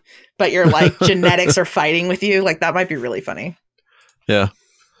neutral, but your like genetics are fighting with you. Like that might be really funny. Yeah.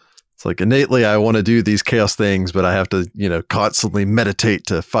 It's like innately I want to do these chaos things, but I have to, constantly meditate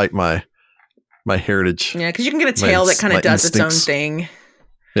to fight my heritage. Yeah, because you can get a tail that kind of does instincts. Its own thing.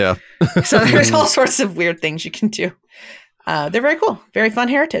 Yeah. So there's all sorts of weird things you can do. They're very cool. Very fun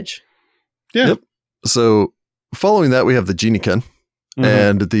heritage. Yeah. Yep. So following that, we have the Geniekin. Mm-hmm.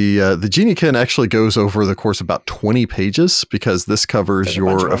 And the Geniekin actually goes over the course of about 20 pages because this covers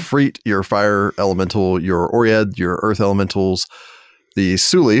your Efreet, your fire elemental, your Oread, your earth elementals, the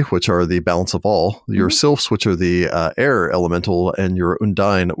Suli, which are the balance of all, your Sylphs, which are the air elemental, and your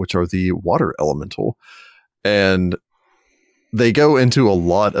Undine, which are the water elemental. And they go into a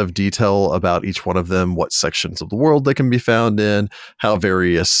lot of detail about each one of them, what sections of the world they can be found in, how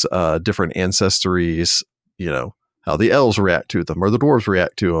various different ancestries, how the elves react to them or the dwarves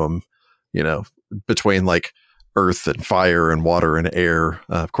react to them, between like earth and fire and water and air.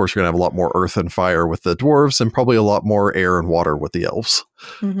 Of course, you're going to have a lot more earth and fire with the dwarves and probably a lot more air and water with the elves.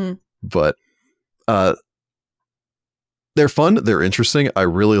 Mm-hmm. But they're fun. They're interesting. I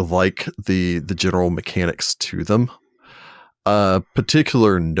really like the general mechanics to them.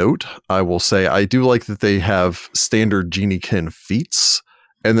 Particular note, I will say, I do like that they have standard Geniekin feats,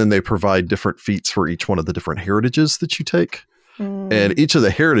 and then they provide different feats for each one of the different heritages that you take. And each of the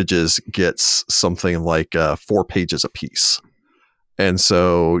heritages gets something like 4 pages apiece. And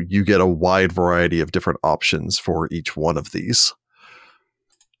so you get a wide variety of different options for each one of these.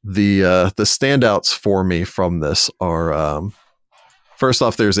 The standouts for me from this are, first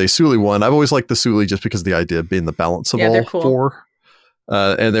off, there's a Suli one. I've always liked the Suli just because of the idea of being the balance of all cool. 4.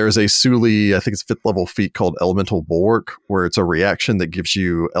 And there is a Suli, I think it's 5th level feat called Elemental Bulwark, where it's a reaction that gives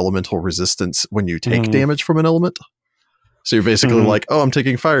you elemental resistance when you take damage from an element. So you're basically like, oh, I'm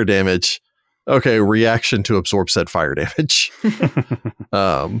taking fire damage. Okay, reaction to absorb said fire damage.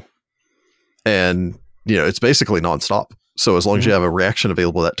 And, it's basically nonstop. So as long as you have a reaction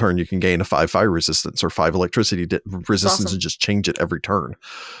available that turn, you can gain a 5 fire resistance or 5 electricity resistance awesome. And just change it every turn.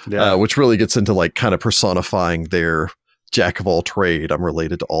 Yeah. Which really gets into like kind of personifying their jack of all trade. I'm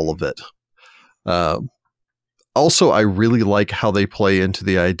related to all of it. Also, I really like how they play into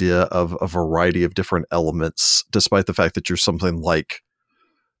the idea of a variety of different elements, despite the fact that you're something like...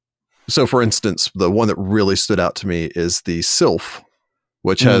 So, for instance, the one that really stood out to me is the Sylph,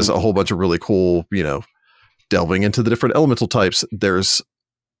 which has a whole bunch of really cool, delving into the different elemental types.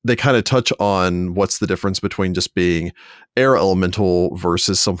 They kind of touch on what's the difference between just being air elemental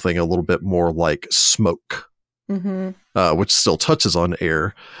versus something a little bit more like smoke. Which still touches on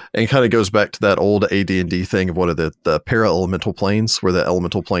air and kind of goes back to that old AD&D thing of one of the para-elemental planes where the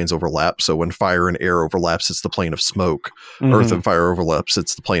elemental planes overlap. So when fire and air overlaps, it's the plane of smoke. Earth and fire overlaps,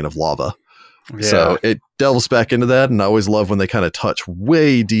 it's the plane of lava. Yeah. So it delves back into that, and I always love when they kind of touch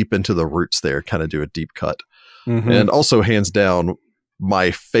way deep into the roots there, kind of do a deep cut. And also, hands down,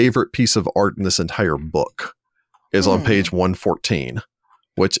 my favorite piece of art in this entire book is on page 114.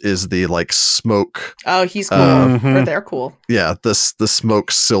 Which is the like smoke. Oh, he's cool. Or they're cool. Yeah, the smoke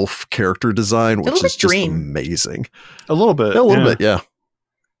Sylph character design, which is just amazing. A little bit. A little bit, yeah.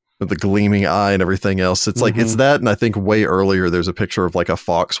 With the gleaming eye and everything else. It's like, it's that, and I think way earlier there's a picture of like a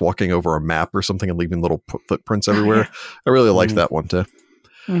fox walking over a map or something and leaving little footprints everywhere. I really liked that one too.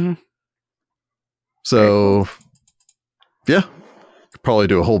 So, yeah. Could probably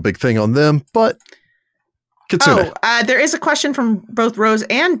do a whole big thing on them, but... Kitsune. There is a question from both Rose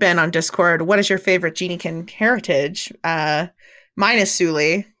and Ben on Discord. What is your favorite Geniekin heritage? Mine is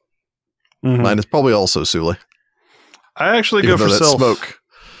Suli. Mine is probably also Suli. I actually go for Sylph. Smoke.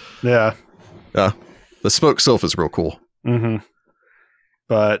 Yeah. Yeah. The smoke Sylph is real cool.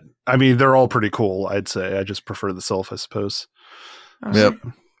 But, I mean, they're all pretty cool, I'd say. I just prefer the Sylph, I suppose. Yep.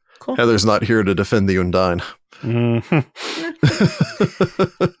 Cool. Heather's not here to defend the Undine.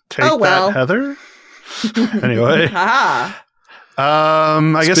 Take that, Heather. Anyway, I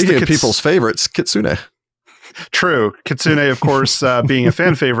guess speaking of people's favorites, Kitsune. True, Kitsune, of course, being a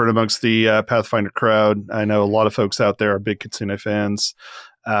fan favorite amongst the Pathfinder crowd. I know a lot of folks out there are big Kitsune fans.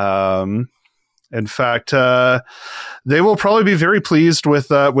 In fact, they will probably be very pleased with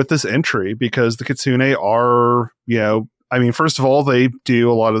this entry because the Kitsune are, I mean, first of all, they do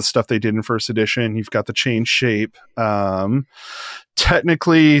a lot of the stuff they did in first edition. You've got the change shape.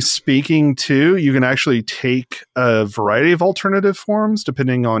 Technically speaking, too, you can actually take a variety of alternative forms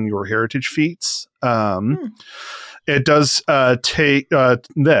depending on your heritage feats. it does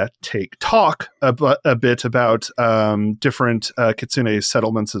talk a bit about different kitsune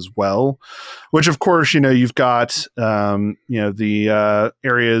settlements as well, which of course, you've got the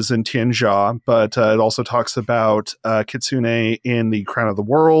areas in Tianjia, but it also talks about kitsune in the Crown of the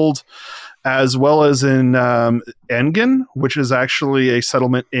World, as well as in Engen, which is actually a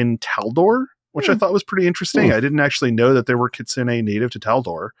settlement in Taldor, which I thought was pretty interesting. I didn't actually know that there were kitsune native to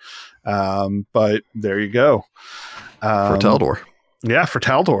Taldor, but there you go. For Taldor. Yeah, for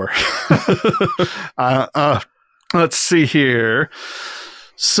Taldor. Let's see here.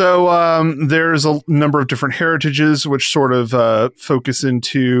 So there's a number of different heritages which sort of focus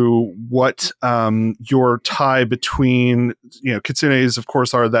into what your tie between, kitsunes, of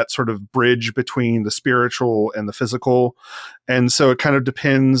course, are that sort of bridge between the spiritual and the physical. And so it kind of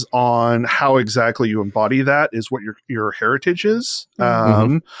depends on how exactly you embody that is what your heritage is.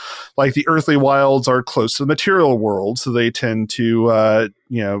 Like the earthly wilds are close to the material world, so they tend to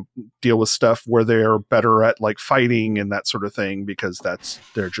deal with stuff where they're better at like fighting and that sort of thing, because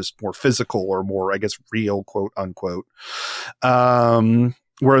they're just more physical or more, I guess, real, quote unquote.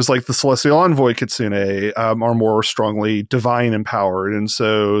 Whereas like the Celestial Envoy Kitsune are more strongly divine empowered, and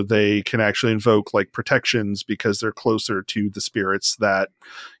so they can actually invoke like protections because they're closer to the spirits that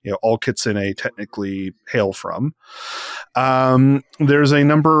all Kitsune technically hail from. There's a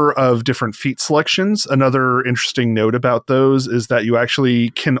number of different feat selections. Another interesting note about those is that you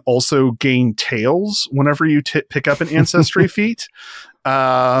actually can also gain tails whenever you pick up an ancestry feat.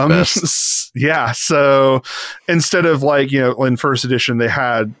 Yeah, so instead of like in first edition they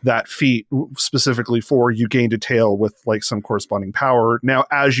had that feat specifically for you gained a tail with like some corresponding power. Now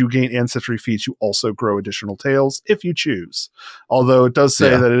as you gain ancestry feats, you also grow additional tails if you choose, although it does say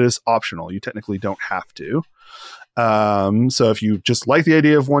that it is optional. You technically don't have to. So if you just like the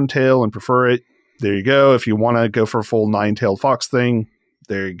idea of one tail and prefer it, there you go. If you want to go for a full 9-tailed fox thing,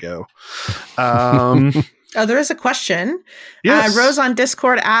 there you go. Oh, there is a question. Yes. Rose on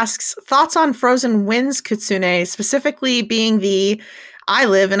Discord asks, thoughts on Frozen Winds Kitsune, specifically being I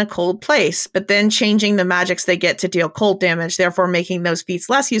live in a cold place, but then changing the magics they get to deal cold damage, therefore making those feats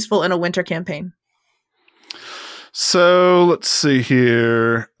less useful in a winter campaign. So let's see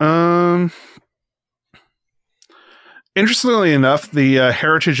here. Interestingly enough, the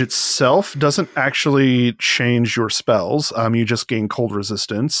heritage itself doesn't actually change your spells. You just gain cold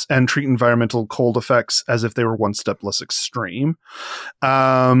resistance and treat environmental cold effects as if they were one step less extreme.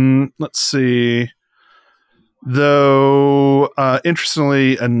 Let's see. Though,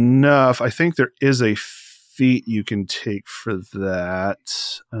 interestingly enough, I think there is a feat you can take for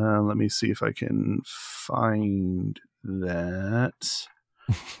that. Let me see if I can find that.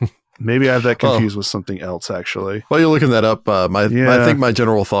 Maybe I have that confused with something else, actually. While you're looking that up, I think my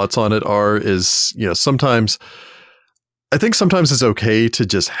general thoughts on it is sometimes it's okay to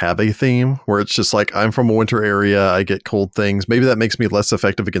just have a theme where it's just like, I'm from a winter area, I get cold things. Maybe that makes me less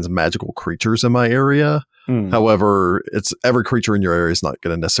effective against magical creatures in my area. However, it's every creature in your area is not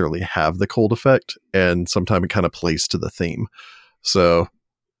going to necessarily have the cold effect, and sometimes it kind of plays to the theme. So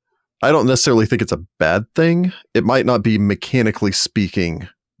I don't necessarily think it's a bad thing. It might not be, mechanically speaking,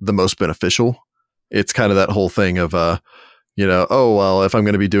 the most beneficial. It's kind of that whole thing of if I'm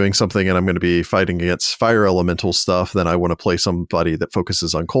going to be doing something and I'm going to be fighting against fire elemental stuff, then I want to play somebody that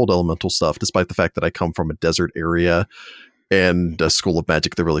focuses on cold elemental stuff, despite the fact that I come from a desert area and a school of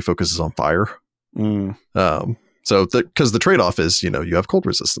magic that really focuses on fire. So because the trade-off is you have cold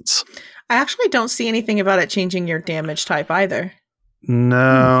resistance. I actually don't see anything about it changing your damage type either. No,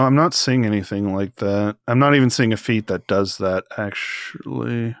 I'm not seeing anything like that. I'm not even seeing a feat that does that,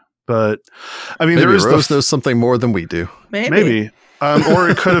 actually. But I mean, maybe Rose knows something more than we do. Maybe. Or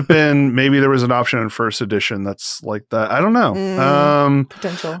it could have been, maybe there was an option in first edition that's like that. I don't know.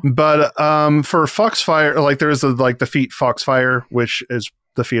 Potential. But for Foxfire, like there's the feat Foxfire, which is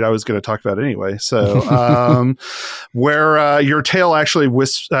the feat I was going to talk about anyway. So where your tail actually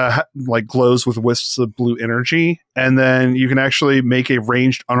wisps, glows with wisps of blue energy, and then you can actually make a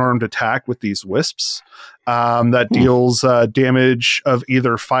ranged unarmed attack with these wisps that deals damage of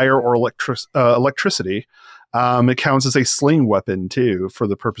either fire or electricity. It counts as a sling weapon too, for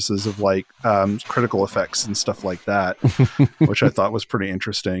the purposes of critical effects and stuff like that, which I thought was pretty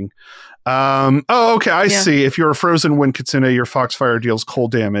interesting. I see. If you're a Frozen Wind Kitsune, your Foxfire deals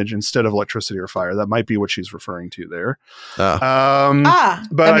cold damage instead of electricity or fire. That might be what she's referring to there. But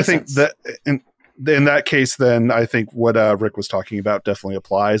I think that in that case, then I think what Rick was talking about definitely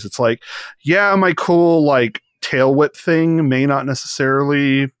applies. It's like, yeah, my cool tail whip thing may not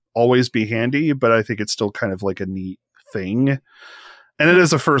necessarily always be handy, but I think it's still kind of like a neat thing. And it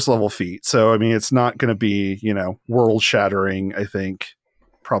is a first level feat. So, I mean, it's not going to be, world shattering, I think,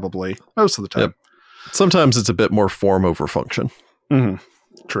 probably most of the time. Yep. Sometimes it's a bit more form over function. Mm-hmm.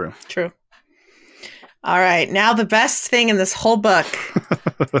 True. All right. Now the best thing in this whole book.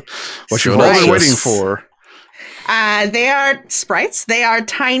 What you've all been waiting for. They are sprites. They are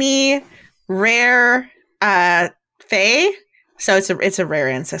tiny, rare fae. So it's a rare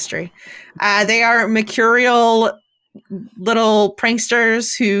ancestry. They are mercurial little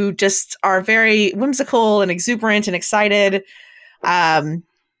pranksters who just are very whimsical and exuberant and excited.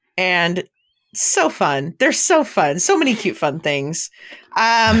 And so fun. They're so fun. So many cute, fun things.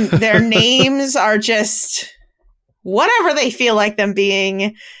 Their names are just whatever they feel like them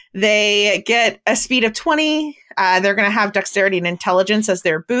being. They get a speed of 20. They're going to have dexterity and intelligence as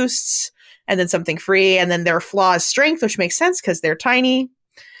their boosts, and then something free. And then their flaw is strength, which makes sense because they're tiny.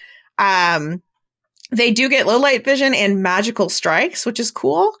 They do get low light vision and magical strikes, which is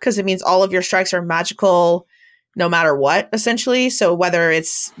cool because it means all of your strikes are magical no matter what, essentially. So whether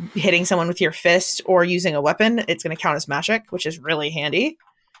it's hitting someone with your fist or using a weapon, it's going to count as magic, which is really handy.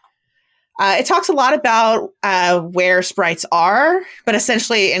 It talks a lot about where sprites are, but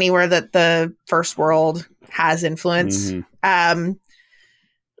essentially anywhere that the first world has influence. Mm-hmm.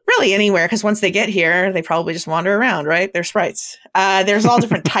 Really anywhere, because once they get here, they probably just wander around, right? They're sprites. There's all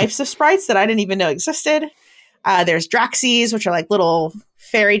different types of sprites that I didn't even know existed. There's Draxies, which are like little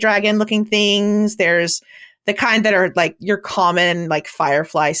fairy dragon looking things. There's the kind that are like your common like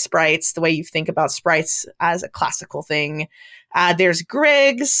firefly sprites, the way you think about sprites as a classical thing. There's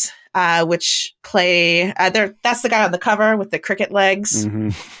Griggs, which play, that's the guy on the cover with the cricket legs.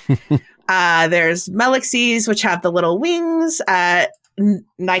 Mm-hmm. There's Melixies, which have the little wings.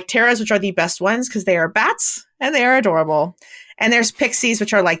 Nycteras, which are the best ones because they are bats and they are adorable. And there's Pixies,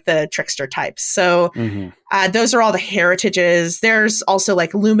 which are like the trickster types. So those are all the heritages. There's also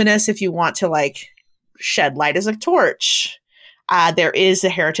like Luminous if you want to like shed light as a torch. There is a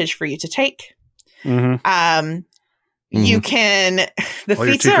heritage for you to take. Mm-hmm. You can, the all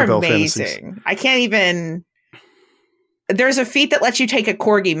feats are amazing. Fantasies. I can't even, there's a feat that lets you take a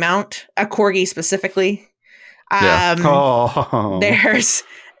corgi mount, a corgi specifically. Yeah.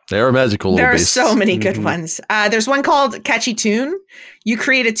 They are magical. There are so many good ones. There's one called Catchy Tune. You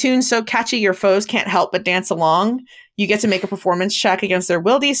create a tune so catchy your foes can't help but dance along. You get to make a performance check against their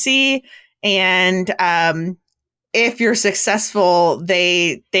will DC. And if you're successful,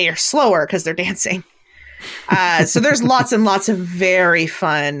 they are slower because they're dancing. So there's lots and lots of very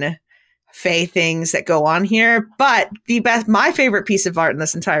fun Fae things that go on here. But my favorite piece of art in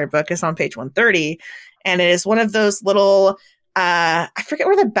this entire book is on page 130. And it is one of those little, I forget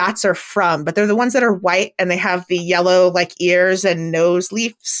where the bats are from, but they're the ones that are white and they have the yellow like ears and nose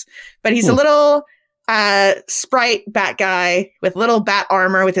leaves. But he's a little sprite bat guy with little bat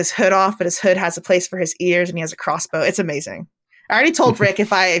armor with his hood off, but his hood has a place for his ears and he has a crossbow. It's amazing. I already told Rick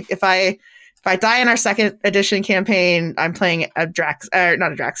if I die in our second edition campaign, I'm playing a Draxie,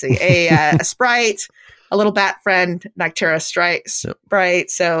 a sprite, a little bat friend, Nyctera sprite.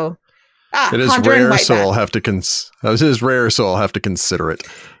 So it is rare, so I'll have to it is rare, so I'll have to consider it.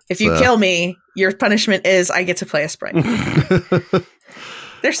 If you kill me, your punishment is I get to play a sprite.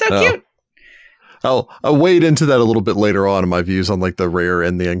 They're so cute. I'll wade into that a little bit later on in my views on like the rare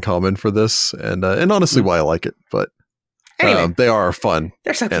and the uncommon for this, and honestly why I like it. But anyway, they are fun.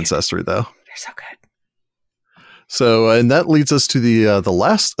 They're so ancestry, cute. Though. They're so good. So, and that leads us to the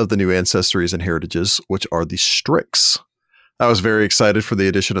last of the new ancestries and heritages, which are the Strix. I was very excited for the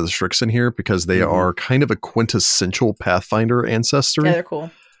addition of the Strix in here because they are kind of a quintessential Pathfinder ancestry. Yeah, they're cool.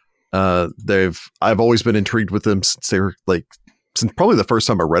 I've always been intrigued with them since they were since probably the first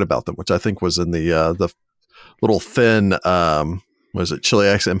time I read about them, which I think was in the little thin, was it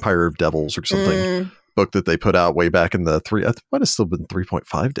Chiliax Empire of Devils or something book that they put out way back in I might have still been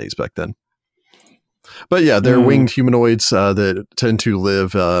 3.5 days back then. But yeah, they're winged humanoids that tend to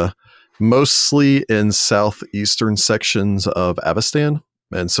live mostly in southeastern sections of Avestan.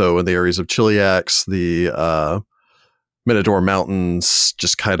 And so in the areas of Chiliax, the Minador Mountains,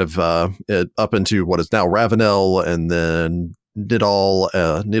 just kind of up into what is now Ravenel, and then Nidal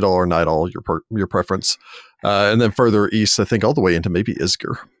or Nidal, your preference. And then further east, I think all the way into maybe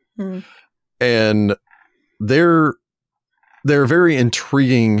Isger. And they're very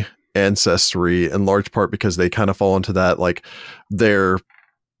intriguing ancestry in large part because they kind of fall into that, like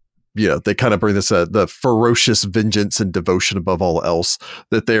they kind of bring this the ferocious vengeance and devotion above all else,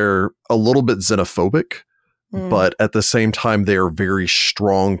 that they're a little bit xenophobic, but at the same time, they are very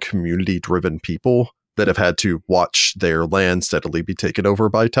strong community driven people that have had to watch their land steadily be taken over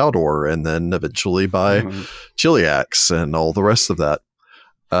by Taldor and then eventually by Chiliax and all the rest of that.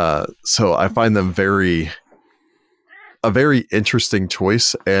 So I find them a very interesting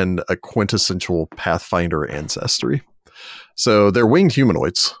choice and a quintessential Pathfinder ancestry. So they're winged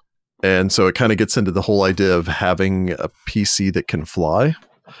humanoids. And so it kind of gets into the whole idea of having a PC that can fly.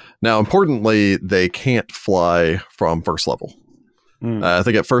 Now, importantly, they can't fly from first level. I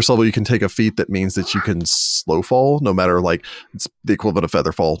think at first level, you can take a feat that means that you can slow fall, no matter it's the equivalent of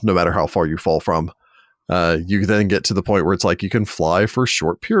feather fall, no matter how far you fall from. You then get to the point where it's like you can fly for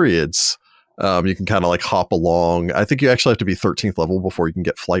short periods. You can kind of hop along. I think you actually have to be 13th level before you can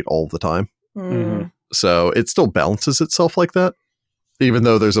get flight all the time. Mm-hmm. So it still balances itself like that, even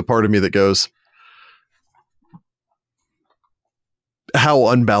though there's a part of me that goes, how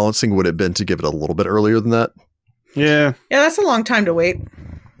unbalancing would it have been to give it a little bit earlier than that? Yeah. Yeah, that's a long time to wait.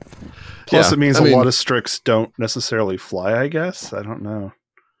 Plus, it means a lot of Strix don't necessarily fly, I guess. I don't know.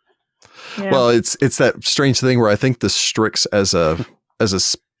 Yeah. Well, it's that strange thing where I think the Strix as a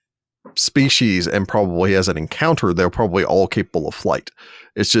species and probably as an encounter, they're probably all capable of flight.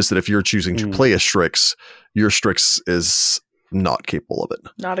 It's just that if you're choosing to play a Strix, your Strix is not capable of it.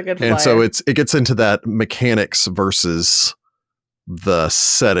 Not a good flyer. And so it gets into that mechanics versus the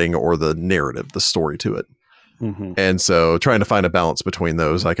setting or the narrative, the story to it. Mm-hmm. And so trying to find a balance between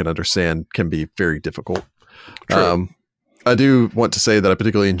those, I can understand, can be very difficult. I do want to say that I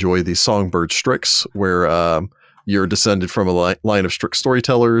particularly enjoy the Songbird Strix, where you're descended from a line of Strix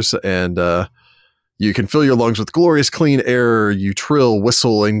storytellers, and you can fill your lungs with glorious clean air. You trill,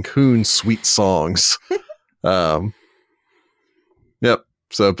 whistle, and croon sweet songs. Yep.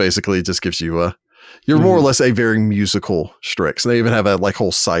 So basically, it just gives you you're more or less a very musical Strix. And they even have a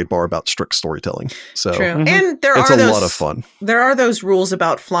whole sidebar about Strix storytelling. So true. And it's a lot of fun. There are those rules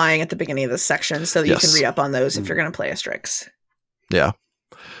about flying at the beginning of the section, so that you can re-up on those if you're going to play a Strix. Yeah.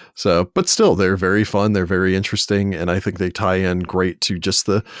 So, but still, they're very fun. They're very interesting. And I think they tie in great to just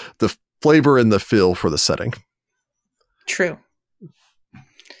the flavor and the feel for the setting. True.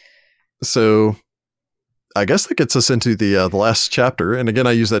 So I guess that gets us into the last chapter. And again,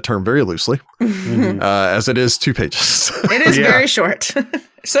 I use that term very loosely, as it is 2 pages. It is very short.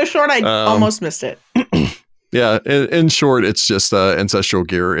 So short, I almost missed it. Yeah. In short, it's just ancestral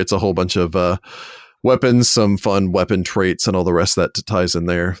gear. It's a whole bunch of weapons, some fun weapon traits, and all the rest that ties in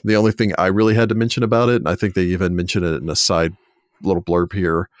there. The only thing I really had to mention about it, and I think they even mention it in a side little blurb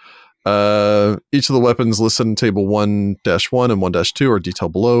here, each of the weapons listed in table 1-1 and 1-2 are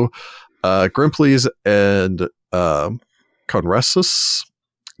detailed below. Grimplies and Conressus,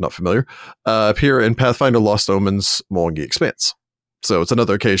 not familiar, appear in Pathfinder Lost Omens Moangi Expanse. So it's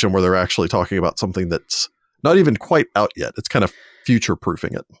another occasion where they're actually talking about something that's not even quite out yet. It's kind of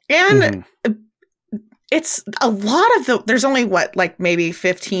future-proofing it. And it's a lot of there's only maybe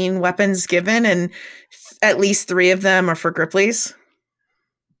 15 weapons given, and at least 3 of them are for Grimplies,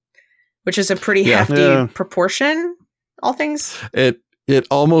 which is a pretty hefty proportion, all things. It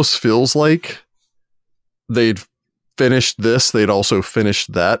almost feels like they'd finished this, they'd also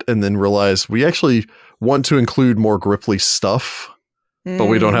finished that, and then realized we actually want to include more Gripply stuff, but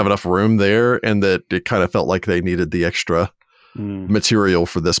we don't have enough room there, and that it kind of felt like they needed the extra material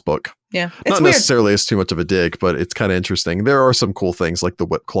for this book. Yeah. Not necessarily as too much of a dig, but it's kind of interesting. There are some cool things like the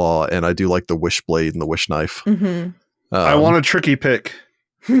Whip Claw, and I do like the Wish Blade and the Wish Knife. I want a tricky pick.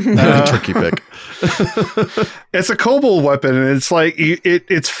 Tricky pick. It's a kobold weapon, and it's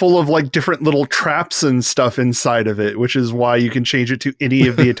it's full of different little traps and stuff inside of it, which is why you can change it to any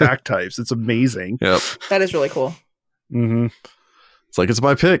of the attack types. It's amazing. Yep. That is really cool. It's it's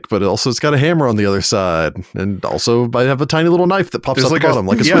my pick, but it's got a hammer on the other side, and also I have a tiny little knife that pops out the bottom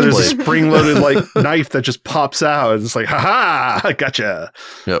like a switchblade. There's a spring-loaded knife that just pops out, and it's ha-ha, gotcha.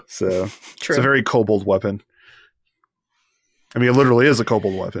 Yep. So It's a very kobold weapon. I mean, it literally is a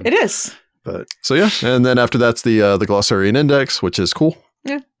kobold weapon. It is. But so yeah, and then after that's the Glossary and Index, which is cool.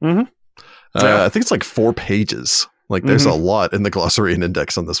 Yeah. I think it's 4 pages. There's a lot in the Glossary and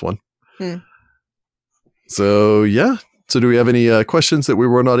Index on this one. So yeah. So do we have any questions that we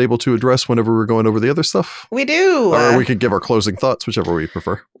were not able to address whenever we were going over the other stuff? We do. Or we could give our closing thoughts, whichever we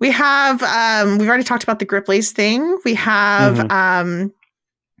prefer. We have, we've already talked about the Gripply's thing. We have,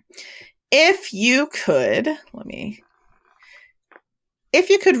 if you could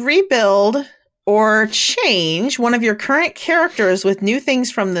rebuild or change one of your current characters with new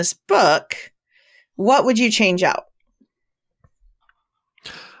things from this book, what would you change out?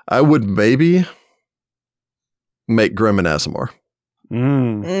 I would maybe make Grim and Aasimar.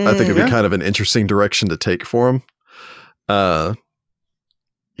 I think it'd be kind of an interesting direction to take for him.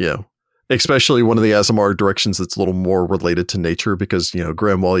 Especially one of the Aasimar directions that's a little more related to nature, because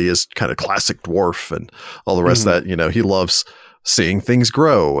Grim, while he is kind of classic dwarf and all the rest of that, he loves seeing things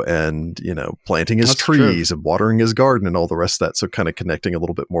grow and, planting his trees and watering his garden and all the rest of that. So kind of connecting a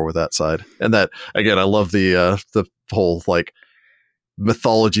little bit more with that side. And that, again, I love the whole like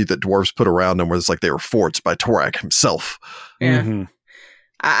mythology that dwarves put around them where it's like they were forged by Torag himself. Yeah. Mm-hmm.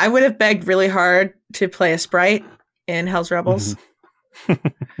 I would have begged really hard to play a sprite in Hell's Rebels.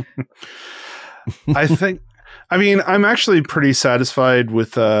 Mm-hmm. I'm actually pretty satisfied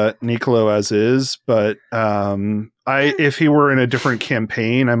with Nicolo as is, but if he were in a different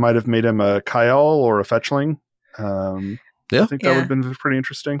campaign, I might have made him a Kyle or a Fetchling. I think that would have been pretty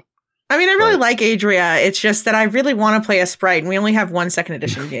interesting. I mean, I really like Adria. It's just that I really want to play a sprite, and we only have one 2nd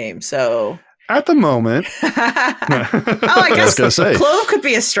edition game, so... At the moment. I guess Clove could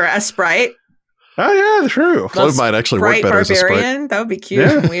be a sprite. Oh, yeah, true. Clove might actually work better as a sprite. That would be cute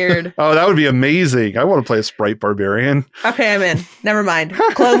and weird. Oh, that would be amazing. I want to play a sprite barbarian. Okay, I'm in. Never mind.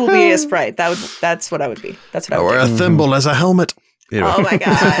 Clove will be a sprite. That's what I would be. That's what I would do. Or a thimble as a helmet. Oh, my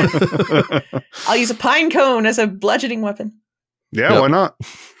God. I'll use a pine cone as a bludgeoning weapon. Yeah, why not?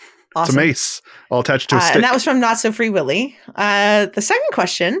 Awesome. It's a mace. I'll attach to a stick. And that was from Not So Free Willy. The second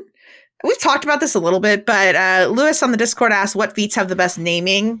question... We've talked about this a little bit, but Lewis on the Discord asked what feats have the best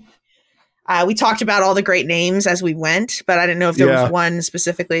naming. We talked about all the great names as we went, but I didn't know if there was one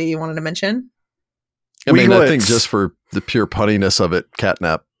specifically you wanted to mention. I mean, I think just for the pure punniness of it,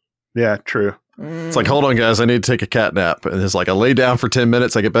 catnap. Yeah, true. It's like, hold on, guys, I need to take a cat nap. And it's like, I lay down for 10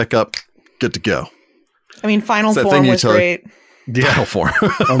 minutes, I get back up, good to go. I mean, Final Form was great. Yeah. Final Form.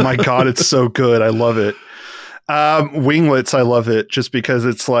 Oh my God, it's so good. I love it. Winglets, I love it just because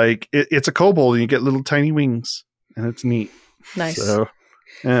it's like it's a kobold and you get little tiny wings and it's neat. Nice. So,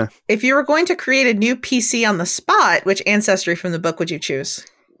 yeah. If you were going to create a new PC on the spot, which ancestry from the book would you choose?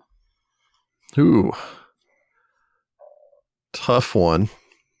 Ooh. Tough one.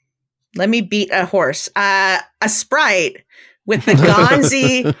 Let me beat a horse. A sprite with the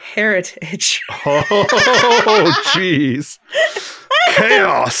Gonzi heritage. Oh, jeez.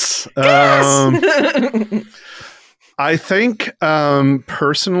 Chaos. I think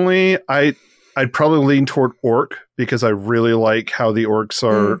personally, I'd probably lean toward orc because I really like how the orcs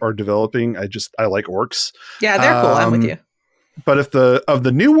are developing. I like orcs. Yeah, they're cool. I'm with you. But if of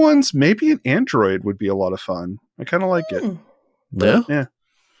the new ones, maybe an android would be a lot of fun. I kind of like it. Yeah.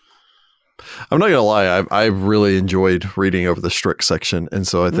 I'm not gonna lie, I really enjoyed reading over the Strix section, and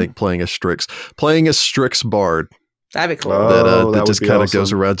so I think playing a Strix bard. That'd be cool. That just kind of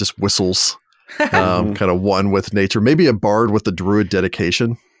goes around, just whistles, kind of one with nature. Maybe a bard with the druid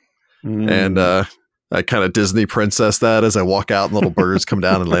dedication, and I kind of Disney princess that as I walk out and little birds come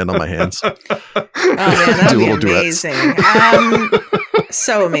down and land on my hands. Oh man, that'd be amazing.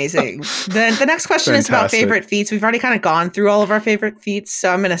 So amazing. The next question is about favorite feats. We've already kind of gone through all of our favorite feats, so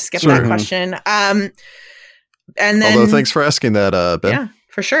I'm going to skip that question. And then, although thanks for asking that, Ben. Yeah,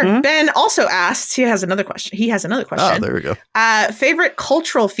 for sure. Mm-hmm. Ben also asked. He has another question. Ah, there we go. Favorite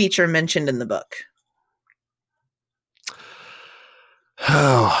cultural feature mentioned in the book.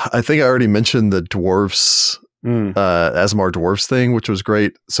 Oh, I think I already mentioned the dwarves, Asmar dwarves thing, which was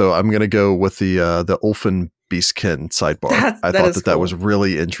great. So I'm going to go with the Ulfin Beastkin sidebar. I thought that was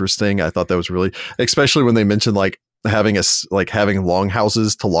really interesting. I thought that was really, especially when they mentioned like having long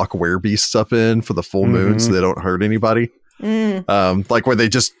houses to lock werebeasts up in for the full moon so they don't hurt anybody. Like where they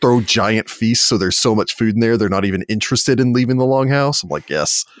just throw giant feasts, so there's so much food in there they're not even interested in leaving the longhouse. I'm like,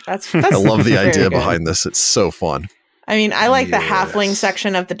 yes, that's I love the idea behind this. It's so fun. I mean, I like the halfling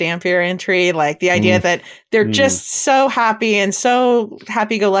section of the Dhampir entry, like the idea that they're just so happy and so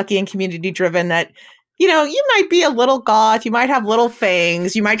happy-go-lucky and community-driven that, you know, you might be a little goth, you might have little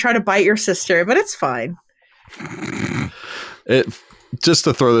fangs, you might try to bite your sister, but it's fine. Just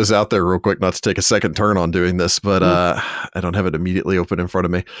to throw this out there real quick, not to take a second turn on doing this, but I don't have it immediately open in front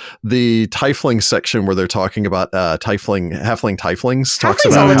of me. The Tiefling section where they're talking about halfling Tieflings talks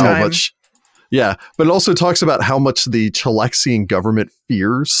about how much... Yeah, but it also talks about how much the Chalexian government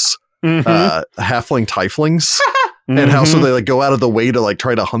fears halfling Tieflings and how so they like go out of the way to like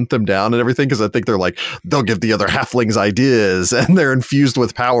try to hunt them down and everything because I think they're like they'll give the other halflings ideas and they're infused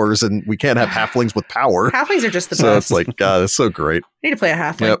with powers and we can't have halflings with power. Halflings are just the best. So it's like, God, it's so great. I need to play a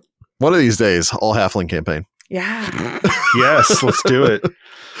halfling. Yep. One of these days, all halfling campaign. Yeah. Yes, let's do it.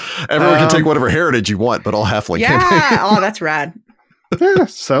 Everyone can take whatever heritage you want, but all halfling campaign. Yeah. Oh, that's rad. Yeah,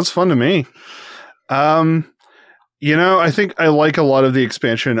 sounds fun to me. You know, I think I like a lot of the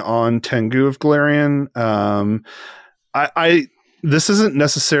expansion on Tengu of Golarion. this isn't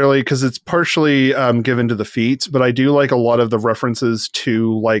necessarily because it's partially given to the feats, but I do like a lot of the references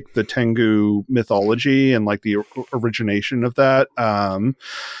to like the Tengu mythology and like the origination of that.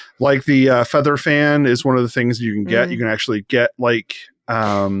 Like the feather fan is one of the things you can get. You can actually get like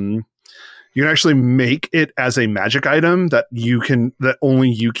you can actually make it as a magic item that only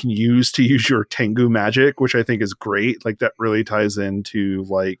you can use to use your Tengu magic, which I think is great. Like that really ties into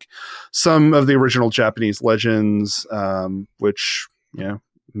like some of the original Japanese legends, which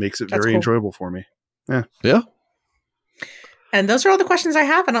makes it very enjoyable for me. Yeah. And those are all the questions I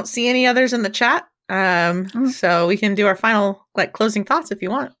have. I don't see any others in the chat. So we can do our final like closing thoughts if you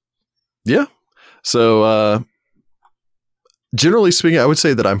want. Yeah. So generally speaking, I would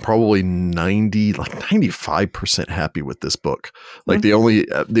say that I'm probably 95% happy with this book. Like the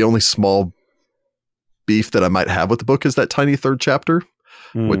only small beef that I might have with the book is that tiny third chapter,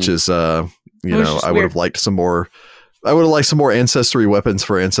 which is I would have liked some more. I would have liked some more ancestry weapons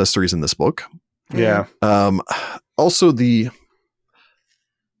for ancestries in this book. Yeah. Also,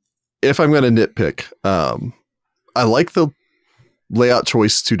 if I'm going to nitpick, I like the layout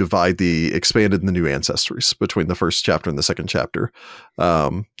choice to divide the expanded and the new ancestries between the first chapter and the second chapter.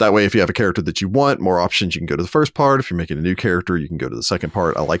 That way, if you have a character that you want, more options, you can go to the first part. If you're making a new character, you can go to the second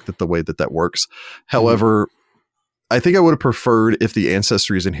part. I like the way that works. However, I think I would have preferred if the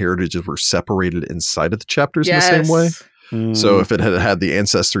ancestries and heritages were separated inside of the chapters in the same way. So if it had the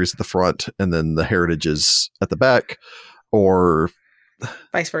ancestries at the front and then the heritages at the back, or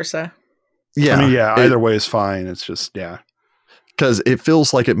vice versa. Yeah. I mean, either way is fine. It's just, because it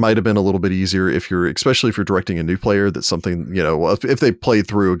feels like it might have been a little bit easier especially if you're directing a new player, that's something, if they played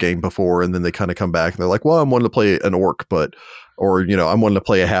through a game before and then they kind of come back and they're like, well, I'm wanting to play an orc, or I'm wanting to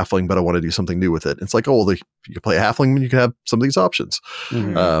play a halfling, but I want to do something new with it. It's like, you can play a halfling and you can have some of these options.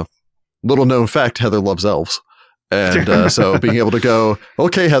 Little known fact, Heather loves elves. And so being able to go,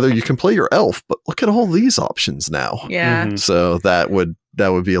 okay, Heather, you can play your elf, but look at all these options now. Yeah. So that would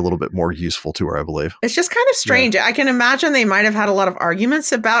be a little bit more usful to her, I believe. It's just kind of strange. I can imagine they might have had a lot of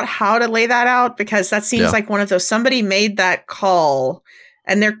arguments about how to lay that out, because that seems like one of those, somebody made that call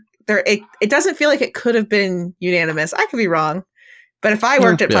and it doesn't feel like it could have been unanimous. I could be wrong. But if I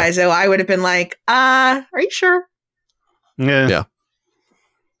worked at Paizo, I would have been like, are you sure? Yeah.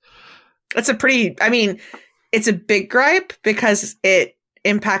 It's it's a big gripe because it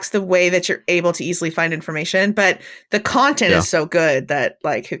impacts the way that you're able to easily find information, but the content is so good that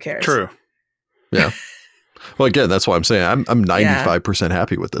like, who cares? True. Yeah. Well, again, that's why I'm saying I'm 95%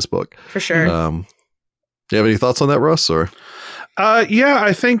 happy with this book. For sure. Do you have any thoughts on that, Russ? Or?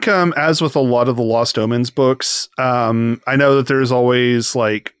 I think as with a lot of the Lost Omens books, I know that there's always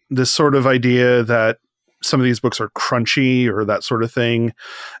like this sort of idea that some of these books are crunchy or that sort of thing.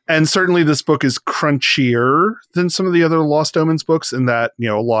 And certainly this book is crunchier than some of the other Lost Omens books in that, a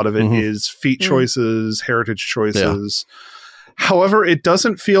lot of it is feat choices, heritage choices. Yeah. However, it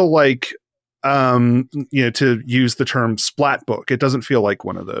doesn't feel like, to use the term splat book, it doesn't feel like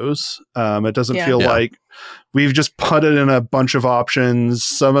one of those. It doesn't feel like we've just put it in a bunch of options.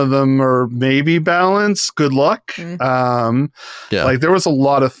 Some of them are maybe balanced. Good luck. Like there was a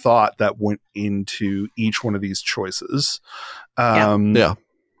lot of thought that went into each one of these choices.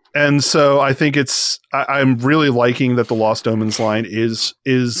 And so I think I'm really liking that the Lost Omens line is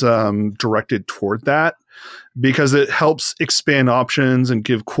directed toward that, because it helps expand options and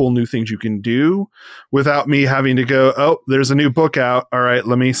give cool new things you can do without me having to go, oh, there's a new book out. All right,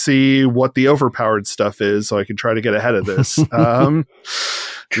 let me see what the overpowered stuff is so I can try to get ahead of this. To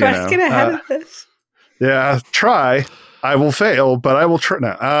get ahead of this. Yeah, try. I will fail, but I will try.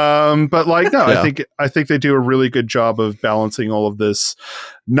 No. But like, no, I think they do a really good job of balancing all of this,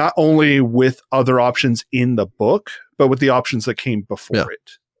 not only with other options in the book, but with the options that came before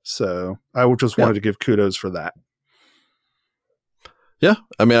it. So I just wanted to give kudos for that. Yeah,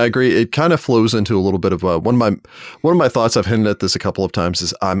 I mean, I agree. It kind of flows into a little bit of one of my thoughts. I've hinted at this a couple of times.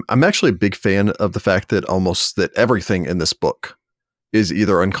 Is I'm actually a big fan of the fact that that everything in this book is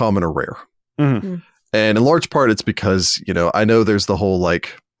either uncommon or rare, and in large part it's because I know there's the whole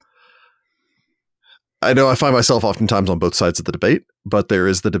like. I know I find myself oftentimes on both sides of the debate, but there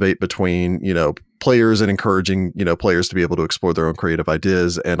is the debate between, players and encouraging, players to be able to explore their own creative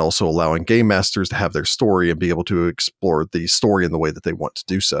ideas, and also allowing game masters to have their story and be able to explore the story in the way that they want to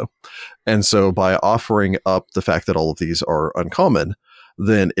do so. And so by offering up the fact that all of these are uncommon,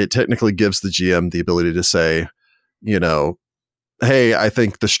 then it technically gives the GM the ability to say, hey, I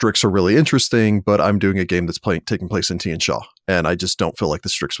think the Strix are really interesting, but I'm doing a game that's taking place in Tian Xia, and I just don't feel like the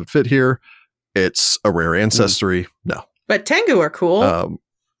Strix would fit here. It's a rare ancestry. But Tengu are cool.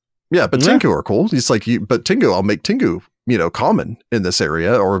 But Tengu are cool. It's like, but Tengu, I'll make Tengu common in this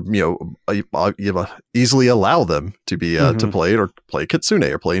area, or you easily allow them to be to play it, or play Kitsune,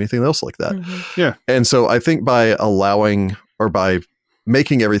 or play anything else like that. Yeah. And so I think by allowing, or by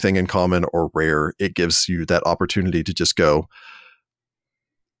making everything in common or rare, it gives you that opportunity to just go,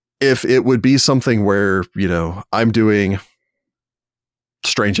 if it would be something where, I'm doing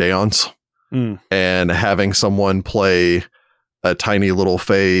Strange Aeons and having someone play a tiny little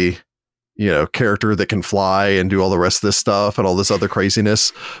Fey, character that can fly and do all the rest of this stuff and all this other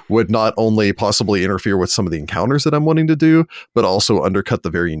craziness, would not only possibly interfere with some of the encounters that I'm wanting to do, but also undercut the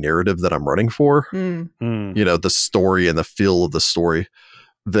very narrative that I'm running for, the story and the feel of the story.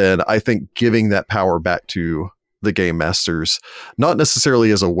 Then I think giving that power back to the game masters, not necessarily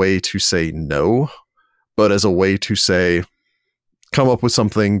as a way to say no, but as a way to say, come up with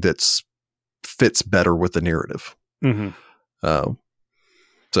something that's fits better with the narrative.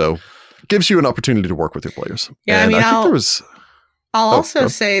 So gives you an opportunity to work with your players. Yeah, and I'll also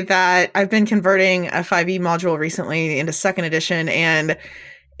say that I've been converting a 5e module recently into 2nd edition, and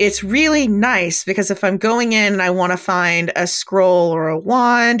it's really nice because if I'm going in and I want to find a scroll or a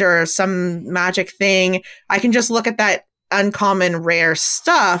wand or some magic thing, I can just look at that uncommon rare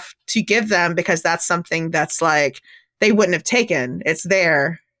stuff to give them, because that's something that's like they wouldn't have taken. It's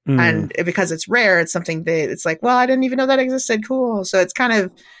there. And because it's rare, it's something that it's like, well, I didn't even know that existed. Cool. So it's kind of,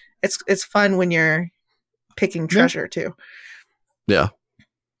 it's fun when you're picking treasure too. Yeah.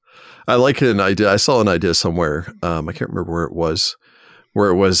 I like an idea. I saw an idea somewhere. I can't remember where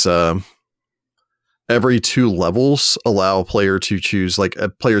it was every 2 levels allow a player to choose,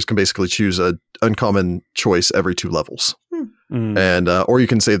 players can basically choose a uncommon choice every 2 levels. And, or you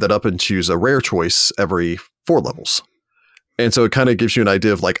can save that up and choose a rare choice every 4 levels. And so it kind of gives you an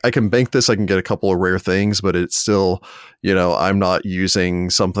idea of I can bank this, I can get a couple of rare things, but it's still, I'm not using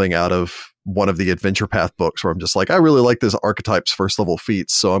something out of one of the Adventure Path books where I'm just I really like this archetype's 1st level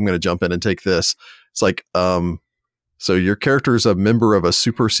feats, so I'm going to jump in and take this. It's so your character is a member of a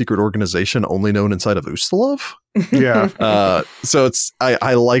super secret organization only known inside of Ustalav? Yeah. So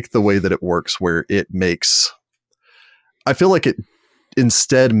I like the way that it works, where it makes, I feel like it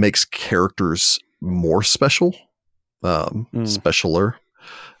instead makes characters more special. Specialer,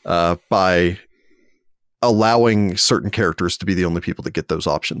 by allowing certain characters to be the only people that get those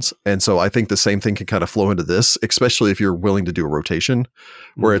options. And so I think the same thing can kind of flow into this, especially if you're willing to do a rotation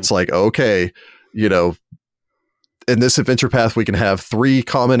where it's okay, in this Adventure Path, we can have 3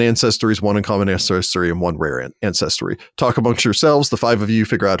 common ancestries, 1 uncommon ancestry, and 1 rare ancestry. Talk amongst yourselves, the 5 of you,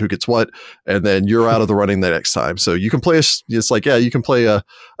 figure out who gets what, and then you're out of the running the next time. So you can play you can play a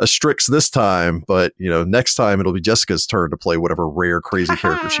Strix this time, but next time it'll be Jessica's turn to play whatever rare, crazy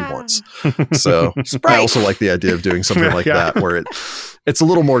character she wants. So I also like the idea of doing something like that, where it's a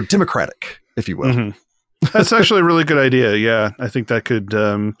little more democratic, if you will. That's actually a really good idea. Yeah, I think that could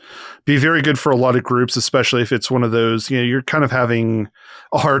be very good for a lot of groups, especially if it's one of those, you're kind of having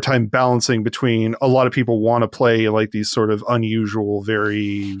a hard time balancing between a lot of people want to play these sort of unusual,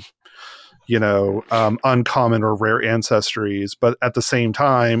 very, uncommon or rare ancestries. But at the same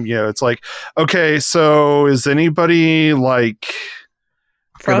time, it's okay, so is anybody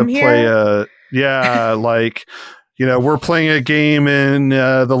from here? We're playing a game in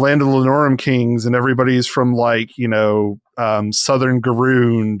the land of the Lenorum Kings, and everybody's from Southern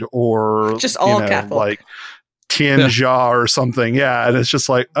Garund, or just all Catholic, Tianjia or something. Yeah, and it's just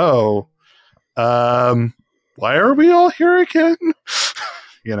why are we all here again?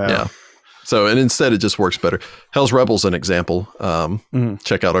 Yeah. So, and instead it just works better. Hell's Rebels, an example.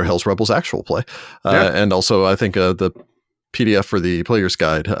 Check out our Hell's Rebels actual play, and also I think the PDF for the Player's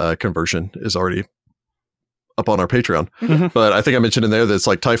Guide conversion is already up on our Patreon. But I think I mentioned in there that it's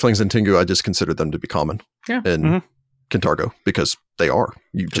Tieflings and Tengu, I just consider them to be common in Kintargo, because they are.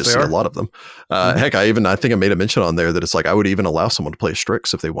 You just see a lot of them. Heck, I think I made a mention on there that it's I would even allow someone to play a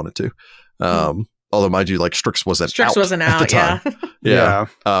Strix if they wanted to. Although, mind you, Strix wasn't out at the time. Yeah.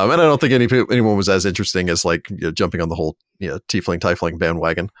 And I don't think anyone was as interesting as jumping on the whole Tiefling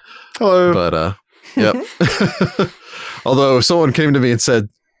bandwagon. Hello. But yep. Although someone came to me and said,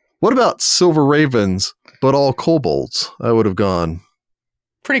 "What about Silver Ravens, but all kobolds?" I would have gone,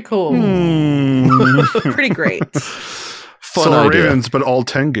 pretty cool. Pretty great. Fun Silver idea. Ravens, but all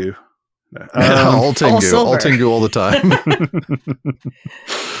Tengu. All Tengu. All Tengu all the time.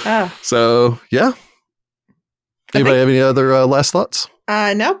 So, yeah. Anybody have any other last thoughts?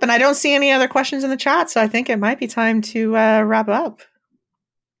 Nope. And I don't see any other questions in the chat, so I think it might be time to wrap up.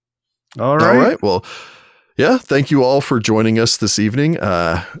 All right. Well, yeah, thank you all for joining us this evening. It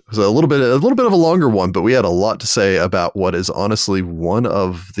was a little bit of a longer one, but we had a lot to say about what is honestly one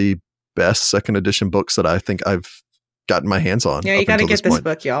of the best 2nd edition books that I think I've gotten my hands on. Yeah, you got to get this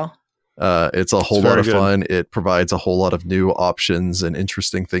book, y'all. It's a whole lot of fun. It provides a whole lot of new options and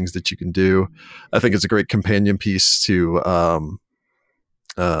interesting things that you can do. I think it's a great companion piece to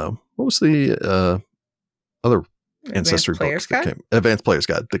what was the other ancestry book Advanced Player's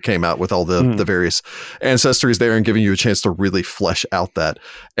Guide that came out with all the various ancestries there and giving you a chance to really flesh out that,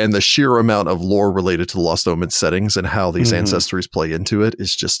 and the sheer amount of lore related to the Lost Omen settings and how these ancestries play into it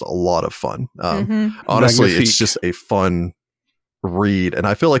is just a lot of fun. Honestly, Magnifique. It's just a fun read, and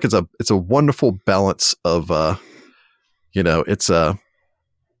I feel like it's a wonderful balance of it's a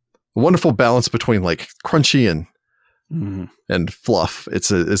wonderful balance between like crunchy and fluff. It's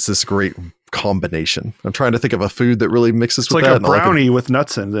this great combination. I'm trying to think of a food that really mixes with that. It's like a brownie with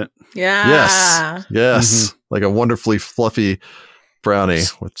nuts in it. Yeah. Yes. Like a wonderfully fluffy brownie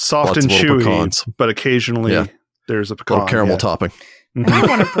with soft and chewy, pecans. But occasionally there's a pecan. Little caramel topping. I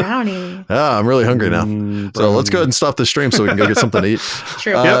want a brownie. I'm really hungry now. So let's go ahead and stop the stream so we can go get something to eat.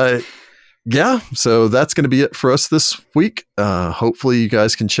 True. Yeah, so that's going to be it for us this week. Hopefully you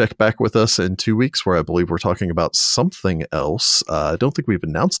guys can check back with us in 2 weeks where I believe we're talking about something else. I don't think we've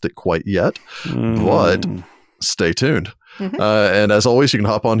announced it quite yet, but stay tuned. And as always, you can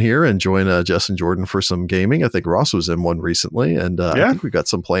hop on here and join Jess and Jordan for some gaming. I think Ross was in one recently, and I think we've got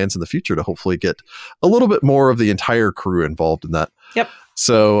some plans in the future to hopefully get a little bit more of the entire crew involved in that. Yep.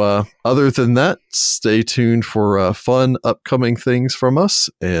 So other than that, stay tuned for fun upcoming things from us.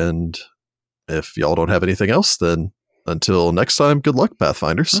 And if y'all don't have anything else, then until next time, good luck,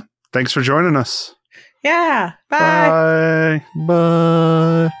 Pathfinders. Thanks for joining us. Yeah. Bye.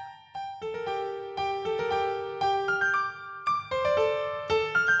 Bye.